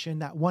passion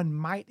that one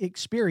might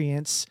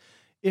experience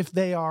if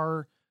they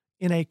are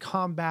in a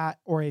combat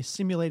or a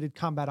simulated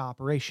combat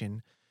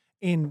operation.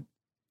 And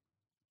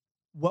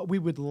what we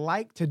would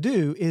like to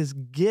do is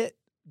get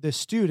the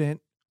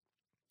student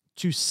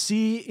to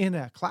see in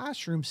a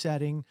classroom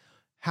setting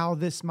how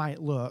this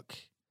might look,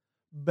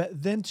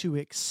 but then to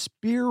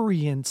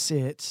experience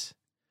it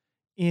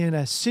in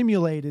a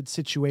simulated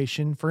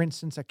situation, for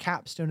instance, a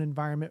capstone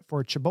environment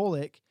for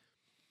Chibolik,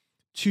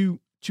 to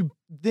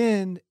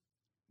then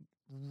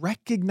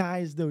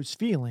recognize those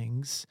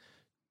feelings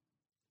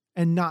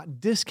and not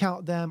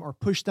discount them or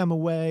push them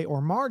away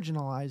or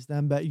marginalize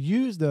them, but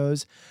use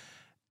those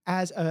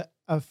as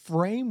a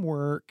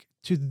framework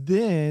to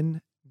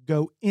then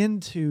go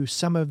into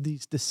some of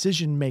these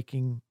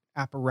decision-making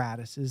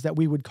apparatuses that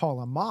we would call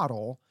a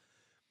model.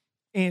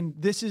 And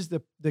this is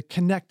the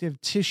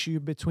connective tissue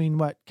between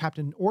what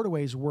Captain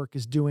Ordway's work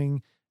is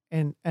doing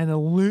and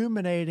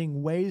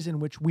illuminating ways in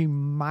which we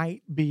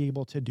might be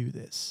able to do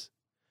this.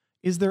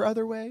 Is there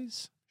other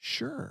ways?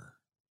 Sure.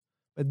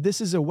 But this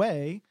is a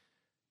way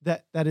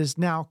that is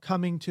now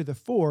coming to the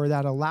fore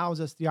that allows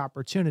us the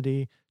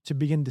opportunity to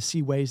begin to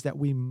see ways that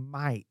we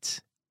might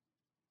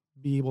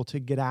be able to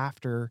get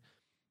after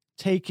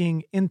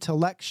taking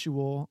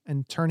intellectual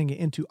and turning it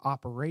into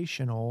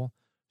operational,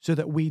 so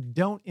that we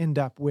don't end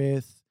up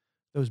with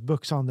those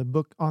books on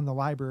the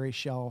library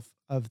shelf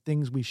of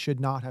things we should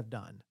not have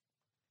done.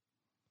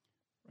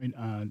 Right.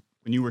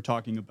 When you were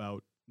talking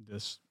about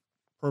this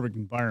perfect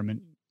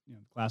environment,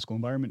 classical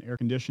environment, air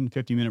conditioned,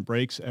 50-minute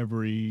breaks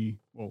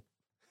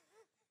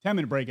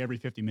 10-minute break every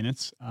 50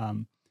 minutes,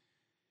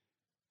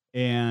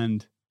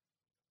 and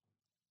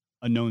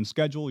a known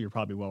schedule. You're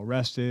probably well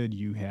rested.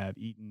 You have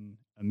eaten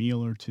a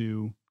meal or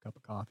two, cup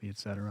of coffee,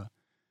 etc.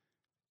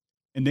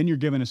 And then you're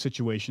given a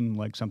situation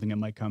like something that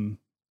might come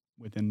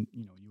within,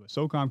 U.S.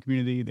 SOCOM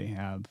community. They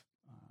have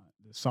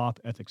the SOF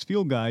Ethics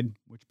Field Guide,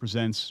 which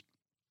presents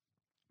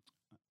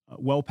a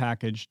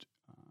well-packaged,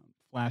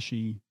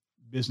 flashy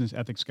business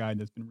ethics guide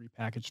that's been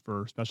repackaged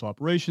for special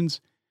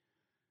operations.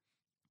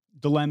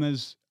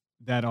 Dilemmas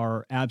that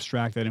are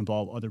abstract that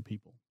involve other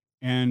people,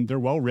 and they're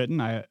well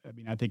written. I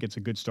think it's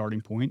a good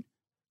starting point,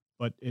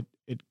 but it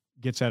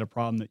gets at a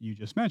problem that you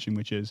just mentioned,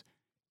 which is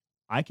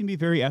I can be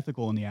very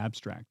ethical in the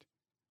abstract,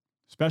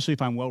 especially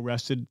if I'm well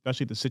rested,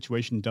 especially if the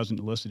situation doesn't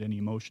elicit any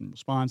emotion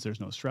response. There's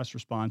no stress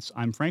response.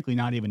 I'm frankly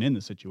not even in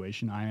the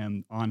situation. I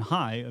am on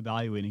high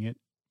evaluating it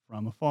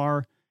from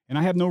afar, and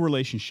I have no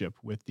relationship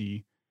with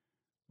the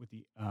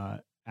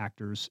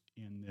actors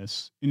in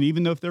this. And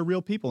even though if they're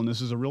real people and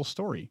this is a real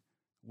story,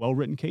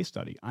 well-written case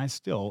study, I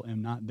still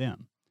am not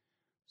them.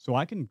 So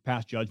I can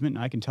pass judgment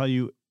and I can tell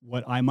you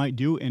what I might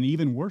do, and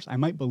even worse, I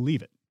might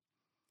believe it.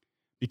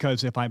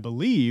 Because if I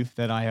believe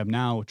that I have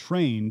now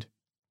trained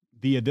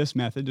via this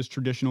method, this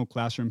traditional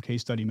classroom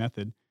case study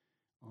method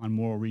on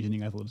moral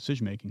reasoning, ethical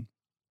decision-making,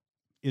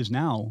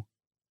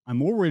 I'm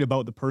more worried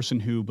about the person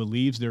who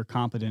believes they're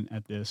competent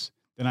at this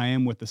than I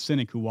am with the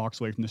cynic who walks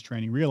away from this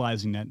training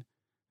realizing that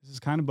this is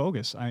kind of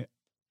bogus. I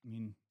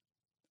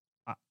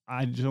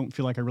don't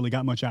feel like I really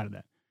got much out of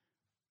that.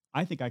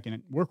 I think I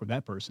can work with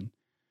that person.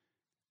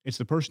 It's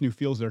the person who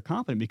feels they're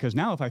competent, because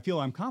now if I feel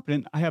I'm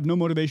competent, I have no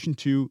motivation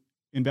to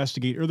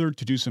investigate further,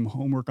 to do some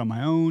homework on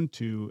my own,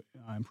 to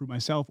improve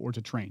myself, or to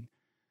train.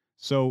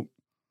 So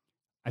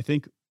I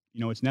think,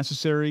 it's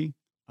necessary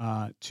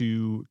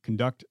to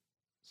conduct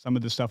some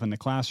of this stuff in the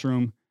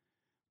classroom,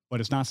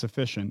 but it's not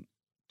sufficient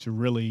to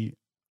really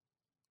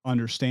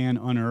understand,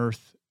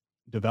 unearth,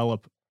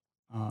 develop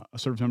a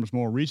service member's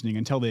moral reasoning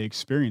until they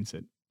experience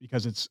it,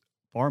 because it's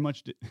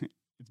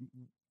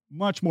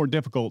much more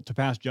difficult to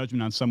pass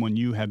judgment on someone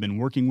you have been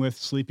working with,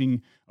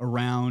 sleeping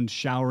around,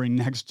 showering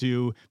next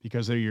to,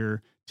 because they're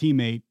your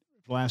teammate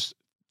for the last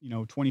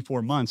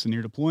 24 months, and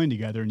you're deploying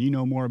together, and you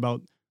know more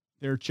about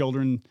their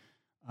children,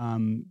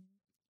 and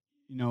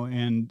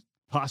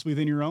possibly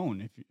than your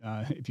own.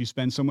 If you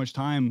spend so much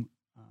time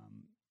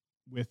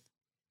with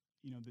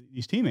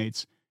these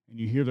teammates and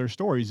you hear their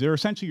stories, they're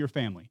essentially your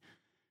family.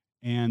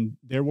 And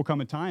there will come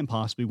a time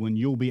possibly when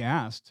you'll be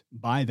asked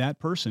by that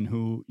person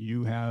who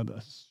you have a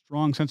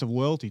strong sense of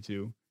loyalty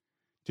to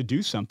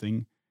do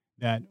something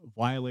that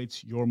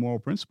violates your moral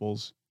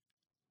principles.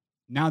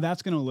 Now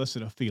that's going to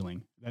elicit a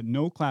feeling that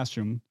no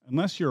classroom,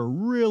 unless you're a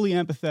really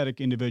empathetic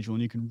individual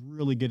and you can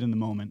really get in the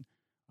moment,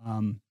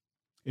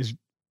 is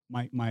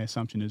my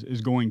assumption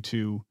is going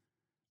to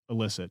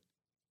elicit.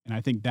 And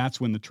I think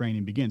that's when the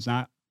training begins.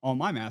 Now,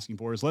 all I'm asking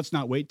for is let's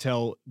not wait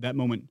till that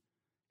moment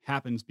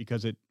happens,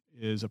 because it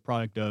is a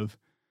product of,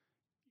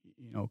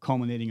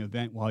 culminating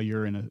event while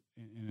you're in an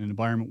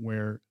environment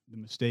where the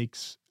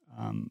mistakes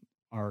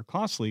are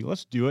costly.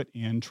 Let's do it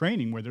in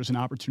training, where there's an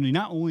opportunity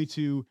not only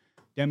to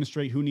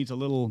demonstrate who needs a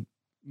little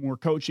more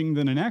coaching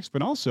than the next,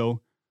 but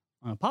also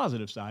on a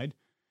positive side,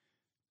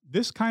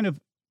 this kind of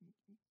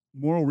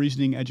moral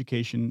reasoning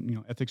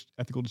education,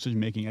 ethical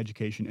decision-making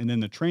education, and then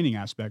the training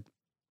aspect,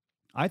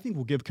 I think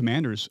will give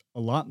commanders a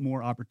lot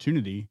more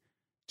opportunity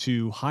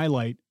to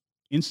highlight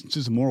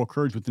instances of moral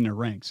courage within their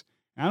ranks.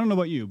 And I don't know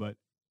about you, but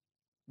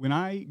when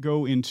I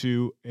go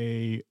into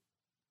a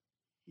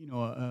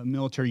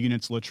military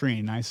unit's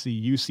latrine, I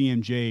see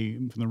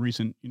UCMJ from the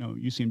recent,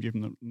 UCMJ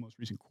from the most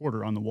recent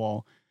quarter on the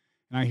wall,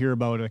 and I hear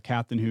about a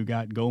captain who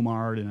got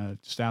GOMAR'd and a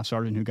staff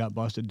sergeant who got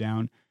busted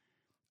down.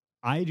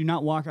 I do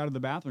not walk out of the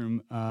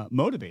bathroom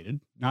motivated.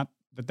 Not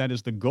that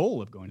is the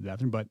goal of going to the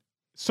bathroom, but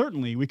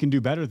certainly we can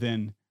do better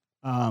than,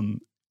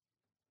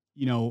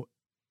 you know,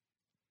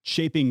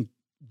 shaping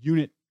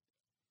unit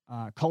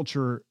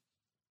culture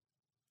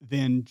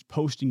than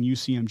posting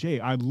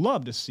UCMJ. I'd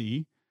love to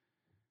see,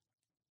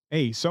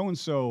 hey,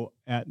 so-and-so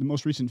at the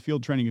most recent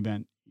field training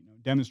event,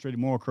 demonstrated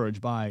moral courage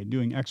by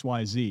doing X,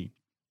 Y, Z,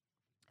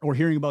 or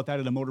hearing about that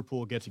at a motor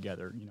pool get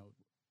together,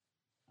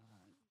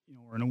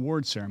 or an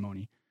award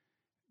ceremony.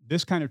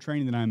 This kind of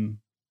training that I'm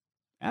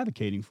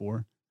advocating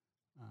for,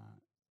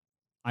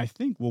 I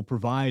think will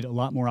provide a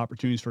lot more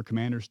opportunities for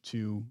commanders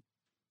to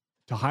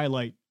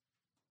highlight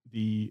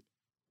the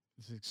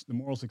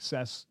moral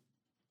success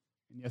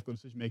and the ethical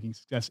decision-making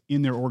success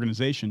in their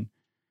organization,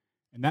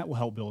 and that will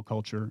help build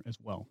culture as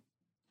well.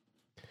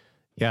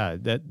 Yeah,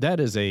 that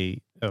is a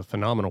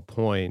phenomenal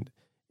point.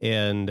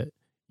 And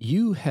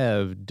you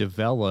have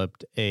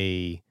developed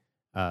a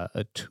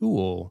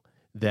tool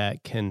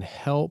that can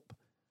help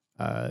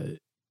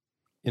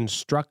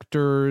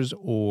instructors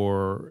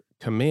or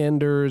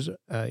commanders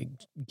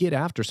get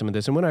after some of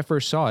this. And when I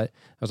first saw it,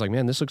 I was like,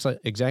 man, this looks like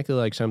exactly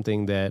like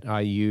something that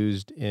I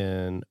used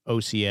in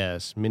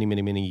OCS many,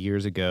 many, many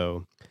years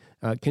ago.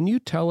 Can you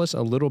tell us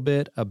a little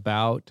bit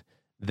about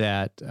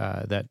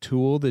that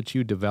tool that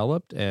you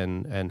developed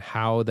and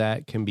how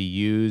that can be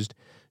used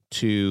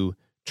to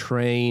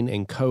train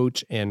and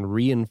coach and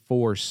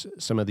reinforce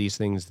some of these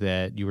things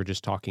that you were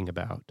just talking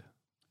about?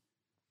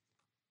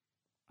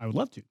 I would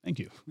love to. Thank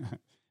you.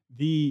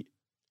 The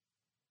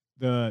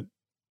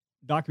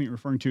document you're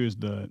referring to is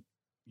the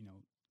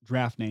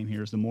draft name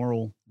here is the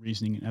Moral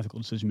Reasoning and Ethical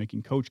Decision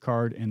Making Coach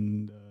Card,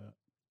 and the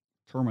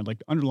term I'd like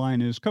to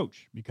underline is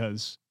coach,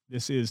 because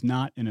this is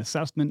not an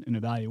assessment, an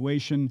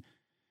evaluation,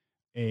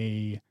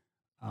 a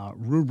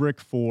rubric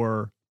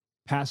for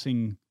pass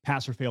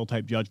or fail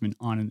type judgment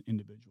on an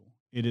individual.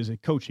 It is a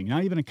coaching,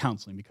 not even a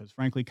counseling, because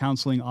frankly,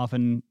 counseling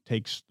often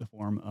takes the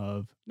form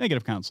of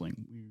negative counseling.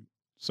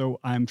 So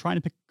I'm trying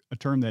to pick a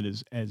term that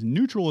is as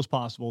neutral as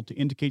possible to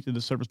indicate to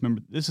the service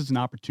member that this is an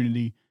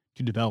opportunity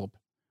to develop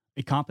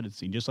a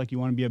competency. Just like you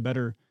want to be a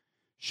better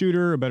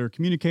shooter, a better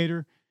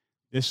communicator,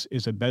 this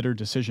is a better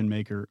decision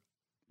maker.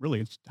 Really,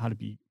 it's how to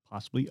be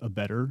possibly a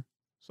better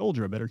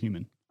soldier, a better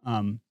human,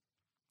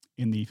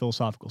 in the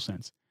philosophical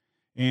sense.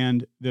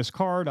 And this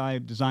card,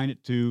 I've designed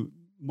it to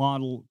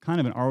model kind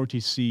of an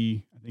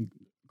ROTC, I think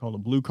called a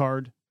blue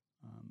card,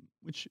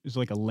 which is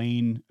like a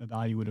lane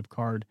evaluative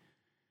card,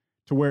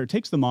 to where it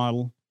takes the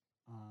model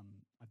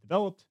I've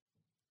developed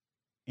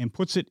and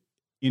puts it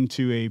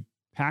into a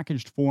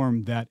packaged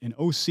form that an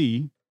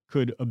OC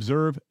could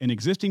observe an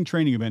existing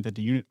training event that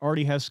the unit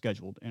already has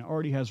scheduled and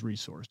already has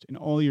resourced. And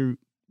all you're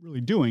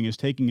really doing is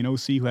taking an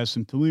OC who has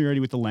some familiarity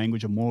with the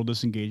language of moral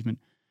disengagement,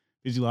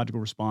 physiological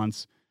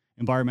response,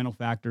 environmental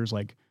factors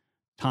like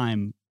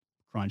time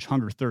crunch,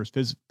 hunger, thirst,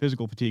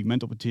 physical fatigue,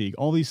 mental fatigue,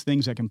 all these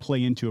things that can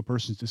play into a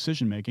person's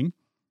decision making.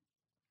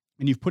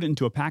 And you've put it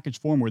into a package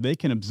form where they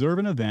can observe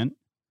an event.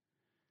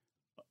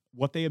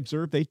 What they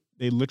observe, they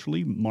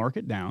literally mark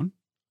it down,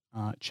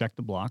 check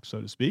the block,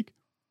 so to speak.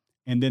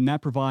 And then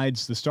that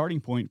provides the starting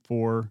point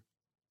for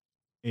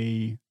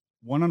a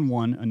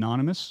one-on-one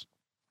anonymous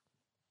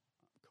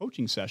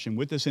coaching session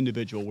with this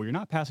individual where you're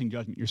not passing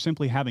judgment. You're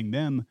simply having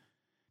them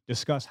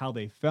discuss how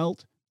they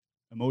felt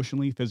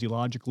emotionally,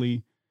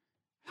 physiologically,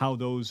 how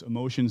those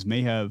emotions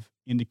may have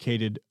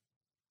indicated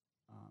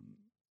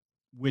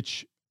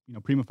which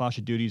prima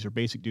facie duties or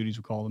basic duties,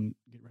 we call them,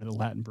 get rid of the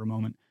Latin for a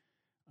moment,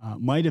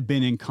 might have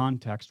been in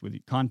contact with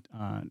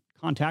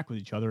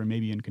each other and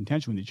maybe in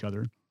contention with each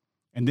other.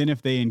 And then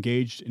if they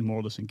engaged in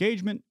moral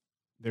disengagement,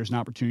 there's an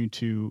opportunity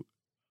to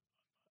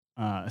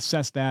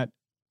assess that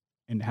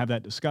and have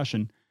that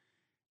discussion.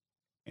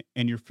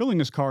 And you're filling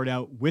this card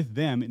out with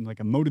them in like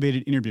a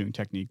motivated interviewing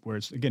technique where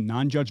it's, again,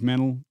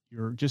 non-judgmental.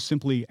 You're just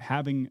simply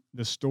having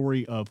the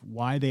story of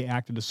why they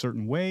acted a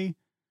certain way,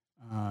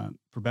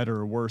 for better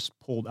or worse,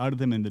 pulled out of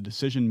them in the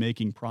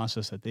decision-making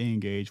process that they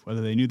engage,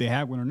 whether they knew they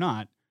had one or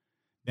not,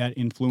 that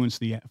influenced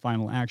the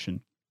final action.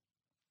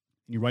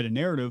 And you write a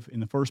narrative in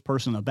the first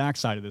person on the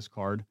backside of this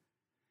card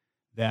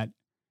that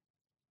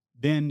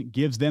then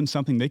gives them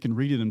something they can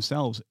read to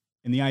themselves.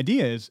 And the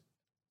idea is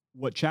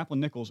what Chaplain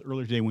Nichols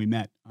earlier today when we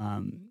met,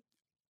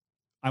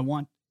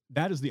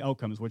 that is the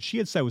outcome, is what she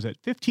had said was that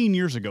 15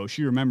 years ago,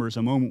 she remembers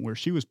a moment where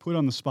she was put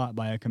on the spot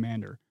by a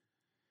commander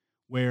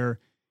where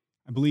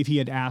I believe he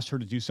had asked her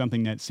to do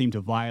something that seemed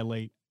to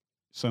violate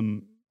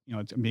some,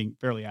 I'm being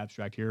fairly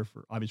abstract here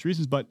for obvious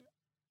reasons, but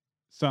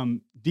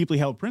some deeply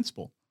held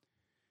principle.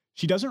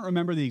 She doesn't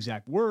remember the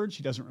exact words.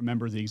 She doesn't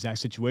remember the exact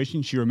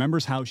situation. She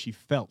remembers how she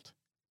felt.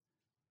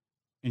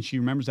 And she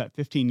remembers that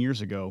 15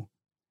 years ago.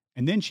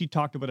 And then she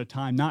talked about a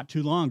time not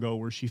too long ago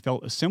where she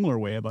felt a similar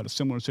way about a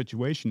similar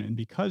situation. And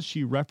because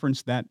she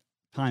referenced that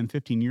time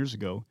 15 years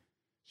ago,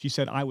 she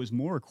said, I was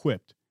more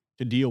equipped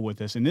to deal with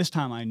this. And this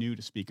time I knew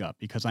to speak up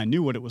because I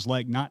knew what it was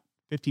like not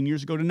 15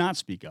 years ago to not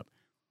speak up.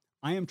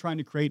 I am trying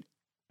to create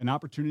an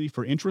opportunity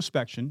for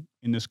introspection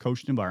in this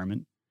coached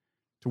environment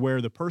to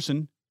where the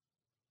person,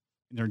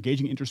 and they're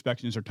engaging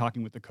introspection as they're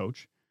talking with the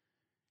coach,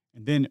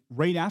 And then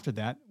right after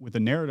that, with the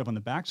narrative on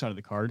the backside of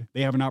the card,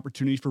 they have an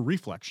opportunity for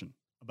reflection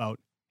about,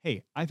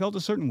 hey, I felt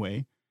a certain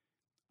way.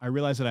 I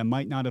realized that I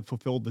might not have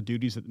fulfilled the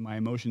duties that my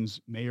emotions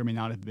may or may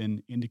not have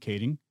been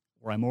indicating,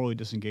 or I morally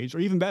disengaged, or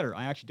even better,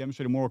 I actually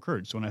demonstrated moral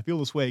courage. So when I feel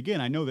this way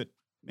again, I know that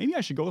maybe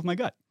I should go with my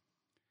gut.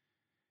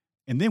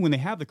 And then when they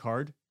have the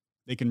card,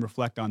 they can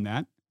reflect on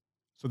that,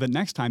 so that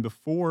next time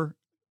before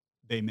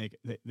they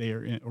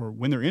are in, or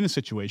when they're in a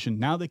situation,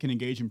 now they can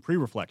engage in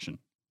pre-reflection.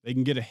 They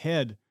can get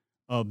ahead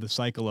of the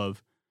cycle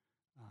of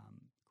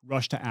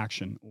rush to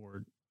action,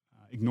 or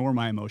ignore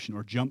my emotion,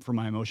 or jump from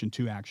my emotion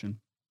to action,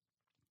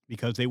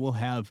 because they will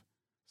have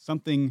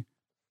some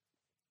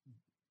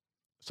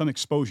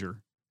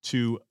exposure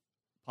to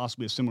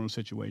possibly a similar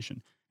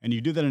situation. And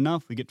you do that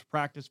enough, we get to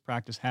practice,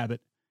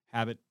 habit,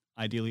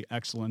 ideally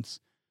excellence.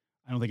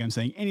 I don't think I'm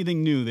saying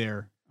anything new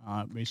there,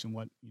 based on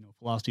what,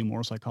 philosophy and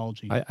moral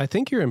psychology. I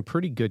think you're in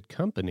pretty good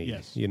company,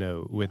 Yes.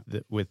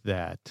 With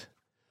that.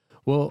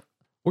 Well,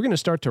 we're going to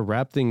start to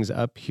wrap things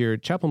up here.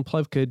 Chaplain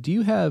Plevka, do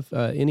you have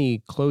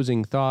any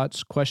closing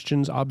thoughts,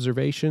 questions,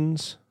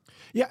 observations?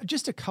 Yeah,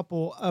 just a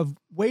couple of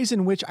ways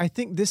in which I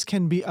think this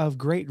can be of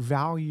great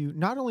value,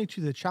 not only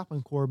to the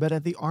Chaplain Corps, but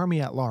at the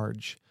Army at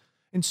large.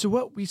 And so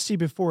what we see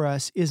before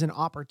us is an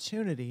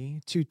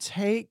opportunity to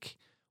take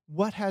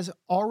what has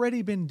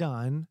already been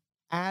done,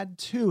 add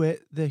to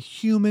it the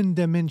human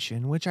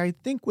dimension, which I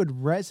think would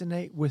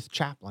resonate with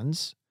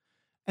chaplains,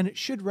 and it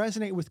should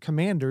resonate with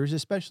commanders,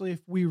 especially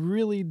if we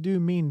really do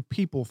mean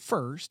people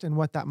first and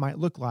what that might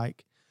look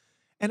like.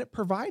 And it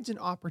provides an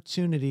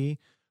opportunity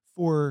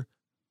for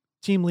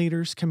team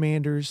leaders,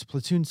 commanders,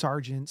 platoon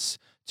sergeants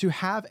to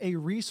have a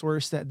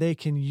resource that they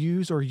can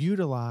use or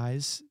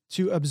utilize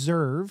to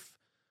observe,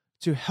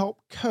 to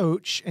help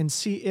coach and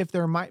see if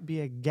there might be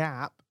a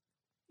gap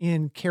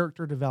in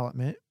character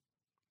development.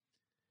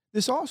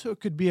 This also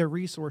could be a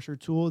resource or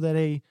tool that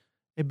a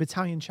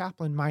battalion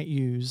chaplain might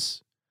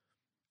use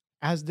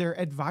as they're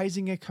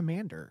advising a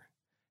commander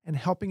and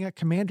helping a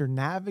commander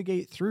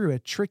navigate through a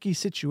tricky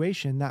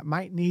situation that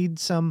might need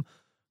some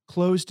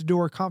closed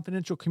door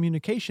confidential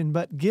communication,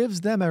 but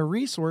gives them a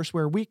resource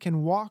where we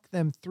can walk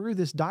them through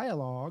this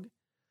dialogue,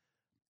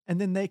 and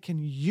then they can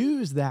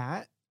use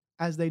that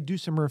as they do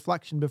some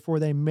reflection before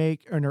they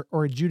make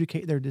or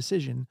adjudicate their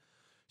decision.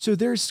 So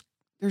there's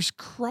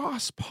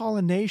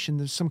cross-pollination,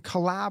 there's some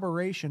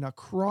collaboration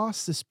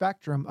across the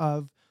spectrum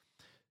of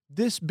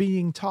this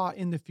being taught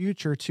in the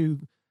future to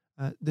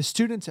the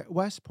students at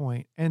West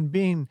Point and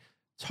being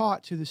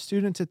taught to the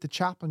students at the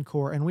Chaplain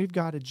Corps. And we've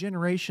got a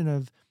generation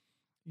of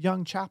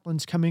young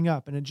chaplains coming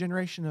up and a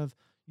generation of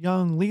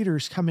young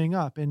leaders coming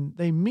up, and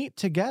they meet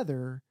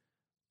together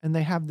and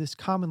they have this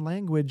common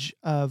language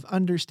of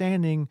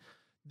understanding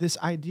this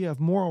idea of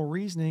moral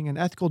reasoning and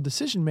ethical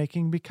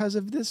decision-making because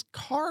of this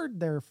card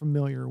they're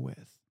familiar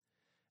with.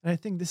 And I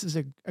think this is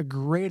a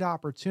great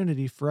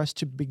opportunity for us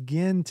to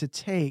begin to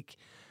take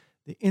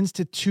the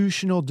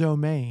institutional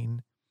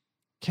domain,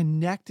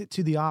 connect it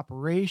to the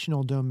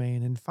operational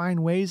domain, and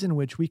find ways in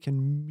which we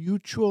can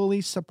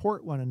mutually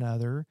support one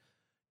another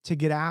to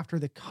get after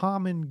the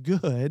common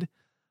good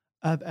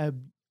of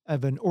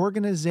an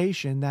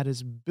organization that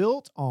is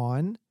built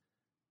on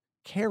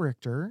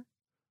character,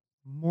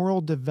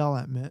 moral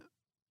development,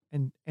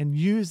 and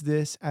use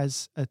this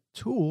as a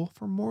tool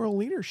for moral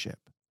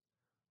leadership,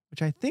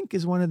 which I think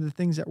is one of the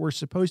things that we're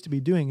supposed to be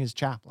doing as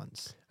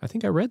chaplains. I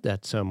think I read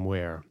that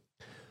somewhere.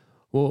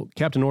 Well,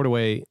 Captain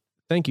Ordway,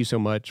 thank you so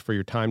much for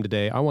your time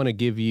today. I want to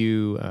give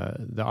you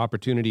the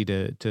opportunity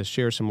to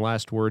share some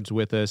last words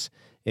with us,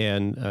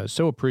 and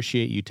so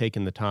appreciate you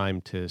taking the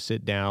time to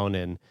sit down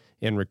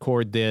and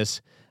record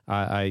this.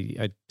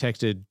 I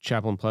texted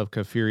Chaplain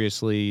Plevka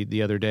furiously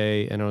the other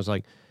day, and I was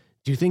like,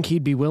 do you think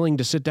he'd be willing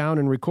to sit down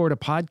and record a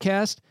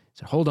podcast? He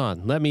said, hold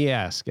on, let me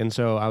ask. And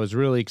so I was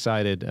really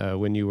excited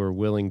when you were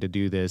willing to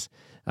do this.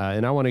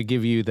 And I want to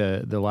give you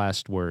the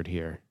last word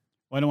here.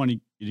 Well, I don't want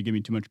you to give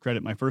me too much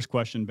credit. My first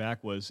question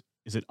back was,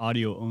 is it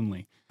audio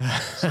only?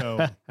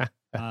 So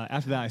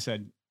after that, I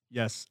said,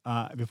 yes.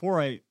 Before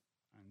I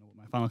don't know what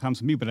my final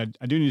comments will be, but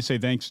I do need to say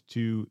thanks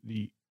to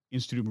the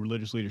Institute of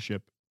Religious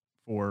Leadership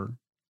for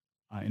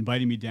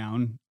inviting me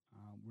down.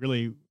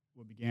 Really,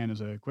 what began as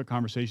a quick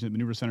conversation at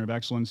Maneuver Center of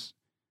Excellence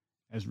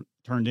has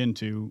turned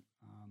into,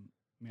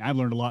 I've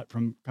learned a lot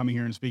from coming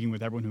here and speaking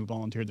with everyone who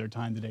volunteered their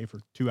time today for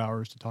 2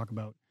 hours to talk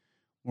about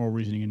moral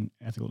reasoning and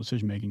ethical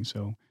decision-making.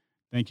 So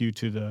thank you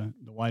to the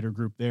wider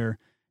group there.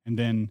 And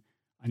then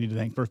I need to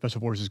thank 1st Special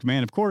Forces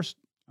Command, of course,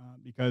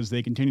 because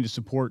they continue to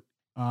support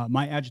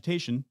my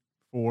agitation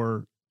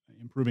for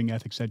improving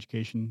ethics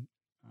education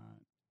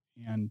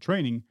and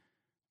training.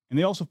 And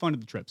they also funded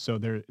the trip. So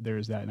there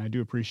is that. And I do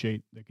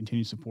appreciate the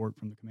continued support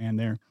from the command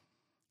there.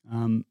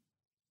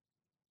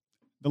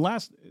 The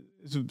last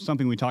is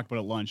something we talked about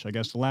at lunch. I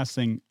guess the last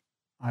thing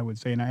I would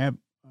say, and I have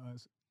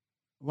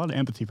a lot of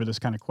empathy for this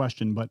kind of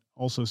question, but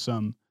also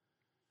some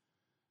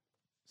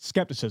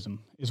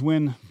skepticism, is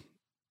when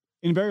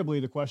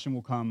invariably the question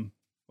will come,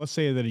 let's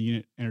say that a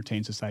unit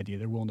entertains this idea,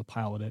 they're willing to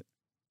pilot it.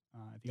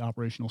 The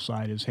operational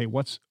side is, hey,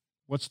 what's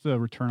the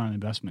return on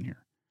investment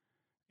here?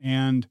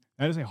 And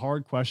that is a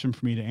hard question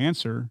for me to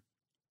answer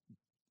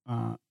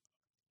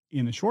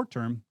in the short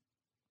term,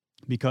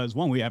 because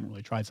one, we haven't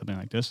really tried something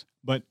like this,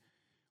 but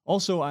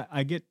also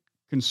I get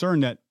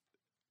concerned that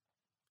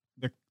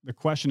the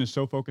question is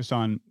so focused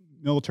on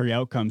military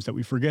outcomes that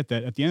we forget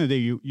that at the end of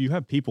the day, you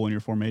have people in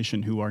your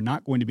formation who are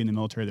not going to be in the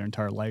military their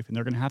entire life, and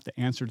they're going to have to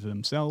answer to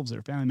themselves,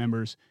 their family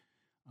members,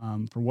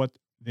 for what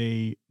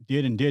they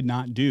did and did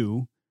not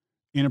do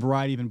in a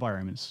variety of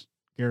environments,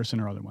 garrison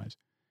or otherwise.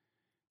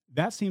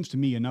 That seems to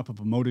me enough of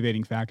a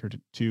motivating factor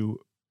to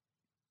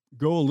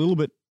go a little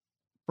bit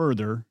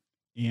further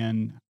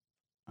in,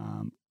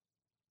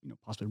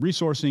 possibly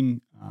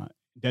resourcing,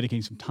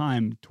 dedicating some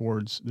time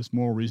towards this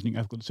moral reasoning,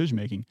 ethical decision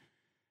making.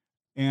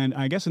 And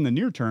I guess in the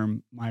near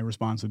term, my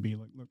response would be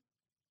like, look,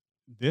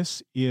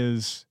 this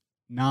is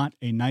not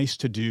a nice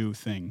to do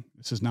thing.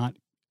 This is not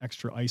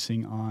extra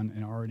icing on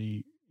an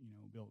already,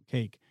 built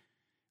cake.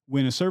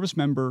 When a service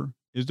member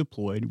is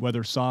deployed,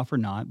 whether SOF or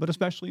not, but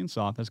especially in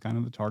SOF, that's kind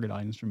of the target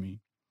audience for me,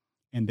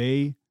 and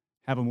they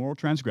have a moral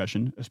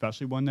transgression,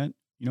 especially one that,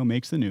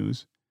 makes the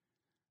news,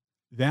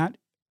 that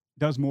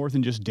does more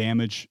than just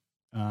damage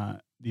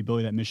the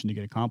ability of that mission to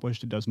get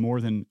accomplished. It does more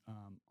than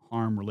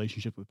harm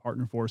relationships with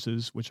partner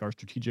forces, which are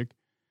strategic.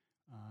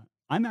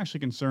 I'm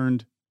actually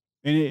concerned,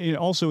 and it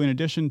also, in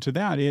addition to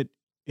that,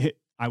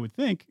 I would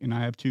think, and I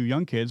have 2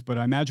 young kids, but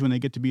I imagine when they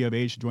get to be of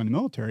age to join the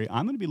military,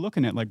 I'm going to be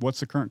looking at like, what's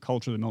the current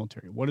culture of the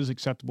military? What is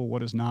acceptable?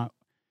 What is not?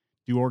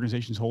 Do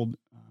organizations hold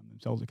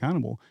themselves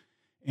accountable?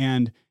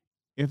 And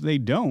if they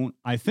don't,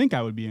 I think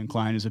I would be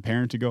inclined as a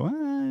parent to go,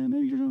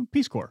 maybe you're a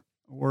Peace Corps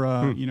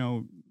or,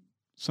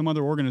 some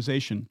other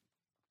organization.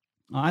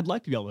 I'd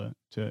like to be able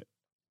to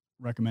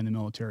recommend the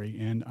military.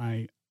 And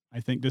I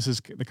think this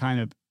is the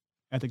kind of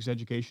ethics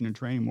education and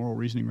training, moral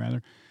reasoning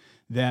rather,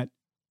 that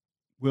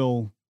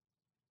will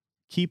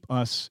keep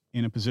us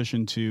in a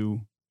position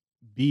to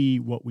be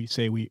what we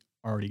say we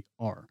already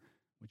are,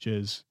 which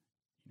is,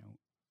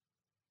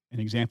 an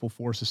example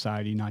for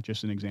society, not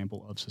just an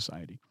example of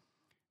society.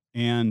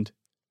 And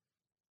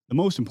the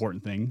most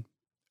important thing,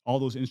 all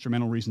those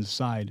instrumental reasons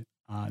aside,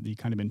 the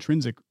kind of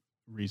intrinsic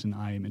reason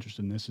I am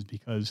interested in this is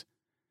because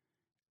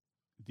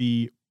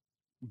the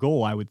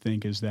goal, I would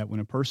think, is that when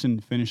a person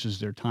finishes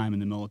their time in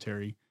the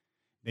military,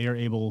 they are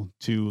able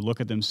to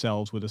look at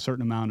themselves with a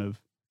certain amount of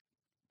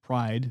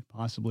pride,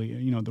 possibly,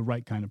 the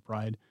right kind of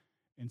pride,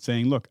 and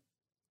saying, look,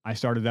 I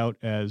started out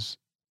as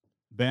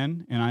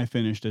Ben and I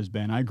finished as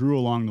Ben. I grew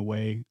along the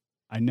way.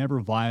 I never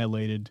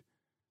violated,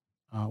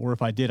 or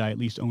if I did, I at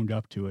least owned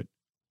up to it,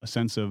 a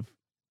sense of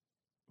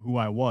who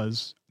I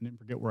was. I didn't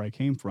forget where I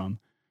came from.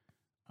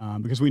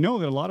 Because we know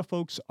that a lot of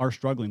folks are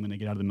struggling when they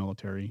get out of the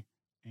military.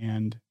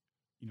 And,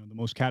 the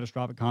most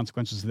catastrophic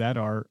consequences of that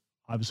are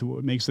obviously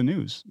what makes the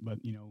news. But,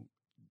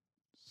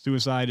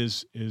 suicide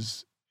is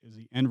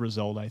the end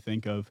result, I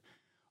think, of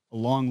a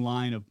long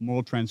line of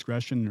moral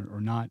transgression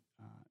or not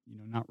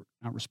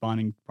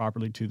responding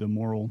properly to the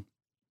moral,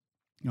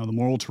 the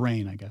moral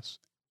terrain, I guess.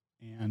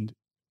 And,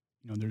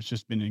 there's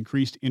just been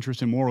increased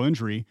interest in moral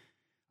injury.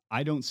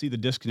 I don't see the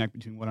disconnect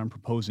between what I'm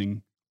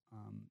proposing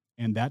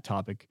and that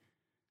topic.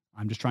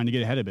 I'm just trying to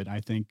get ahead of it.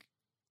 I think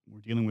we're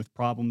dealing with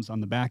problems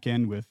on the back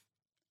end with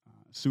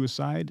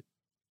suicide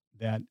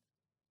that,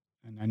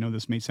 and I know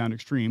this may sound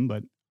extreme,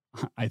 but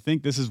I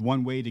think this is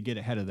one way to get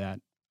ahead of that.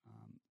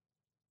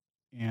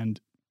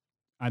 And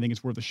I think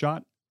it's worth a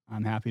shot.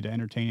 I'm happy to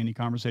entertain any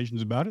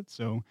conversations about it.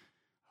 So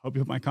hope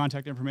you put my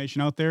contact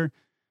information out there.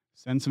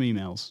 Send some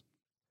emails.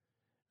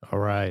 All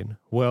right.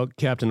 Well,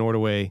 Captain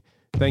Ordway,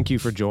 thank you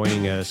for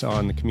joining us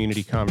on the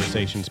Community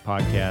Conversations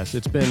podcast.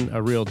 It's been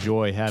a real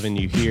joy having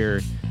you here.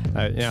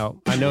 Now,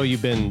 I know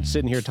you've been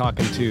sitting here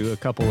talking to a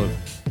couple of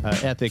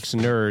ethics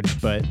nerds,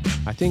 but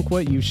I think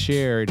what you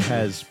shared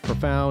has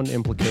profound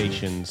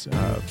implications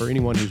for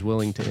anyone who's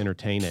willing to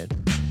entertain it.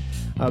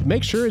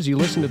 Make sure as you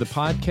listen to the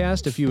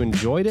podcast, if you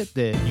enjoyed it,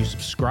 that you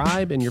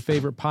subscribe in your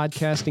favorite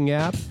podcasting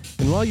app.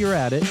 And while you're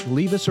at it,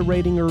 leave us a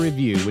rating or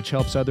review, which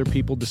helps other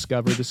people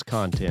discover this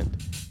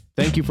content.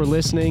 Thank you for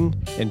listening,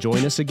 and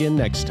join us again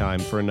next time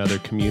for another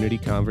community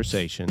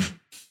conversation.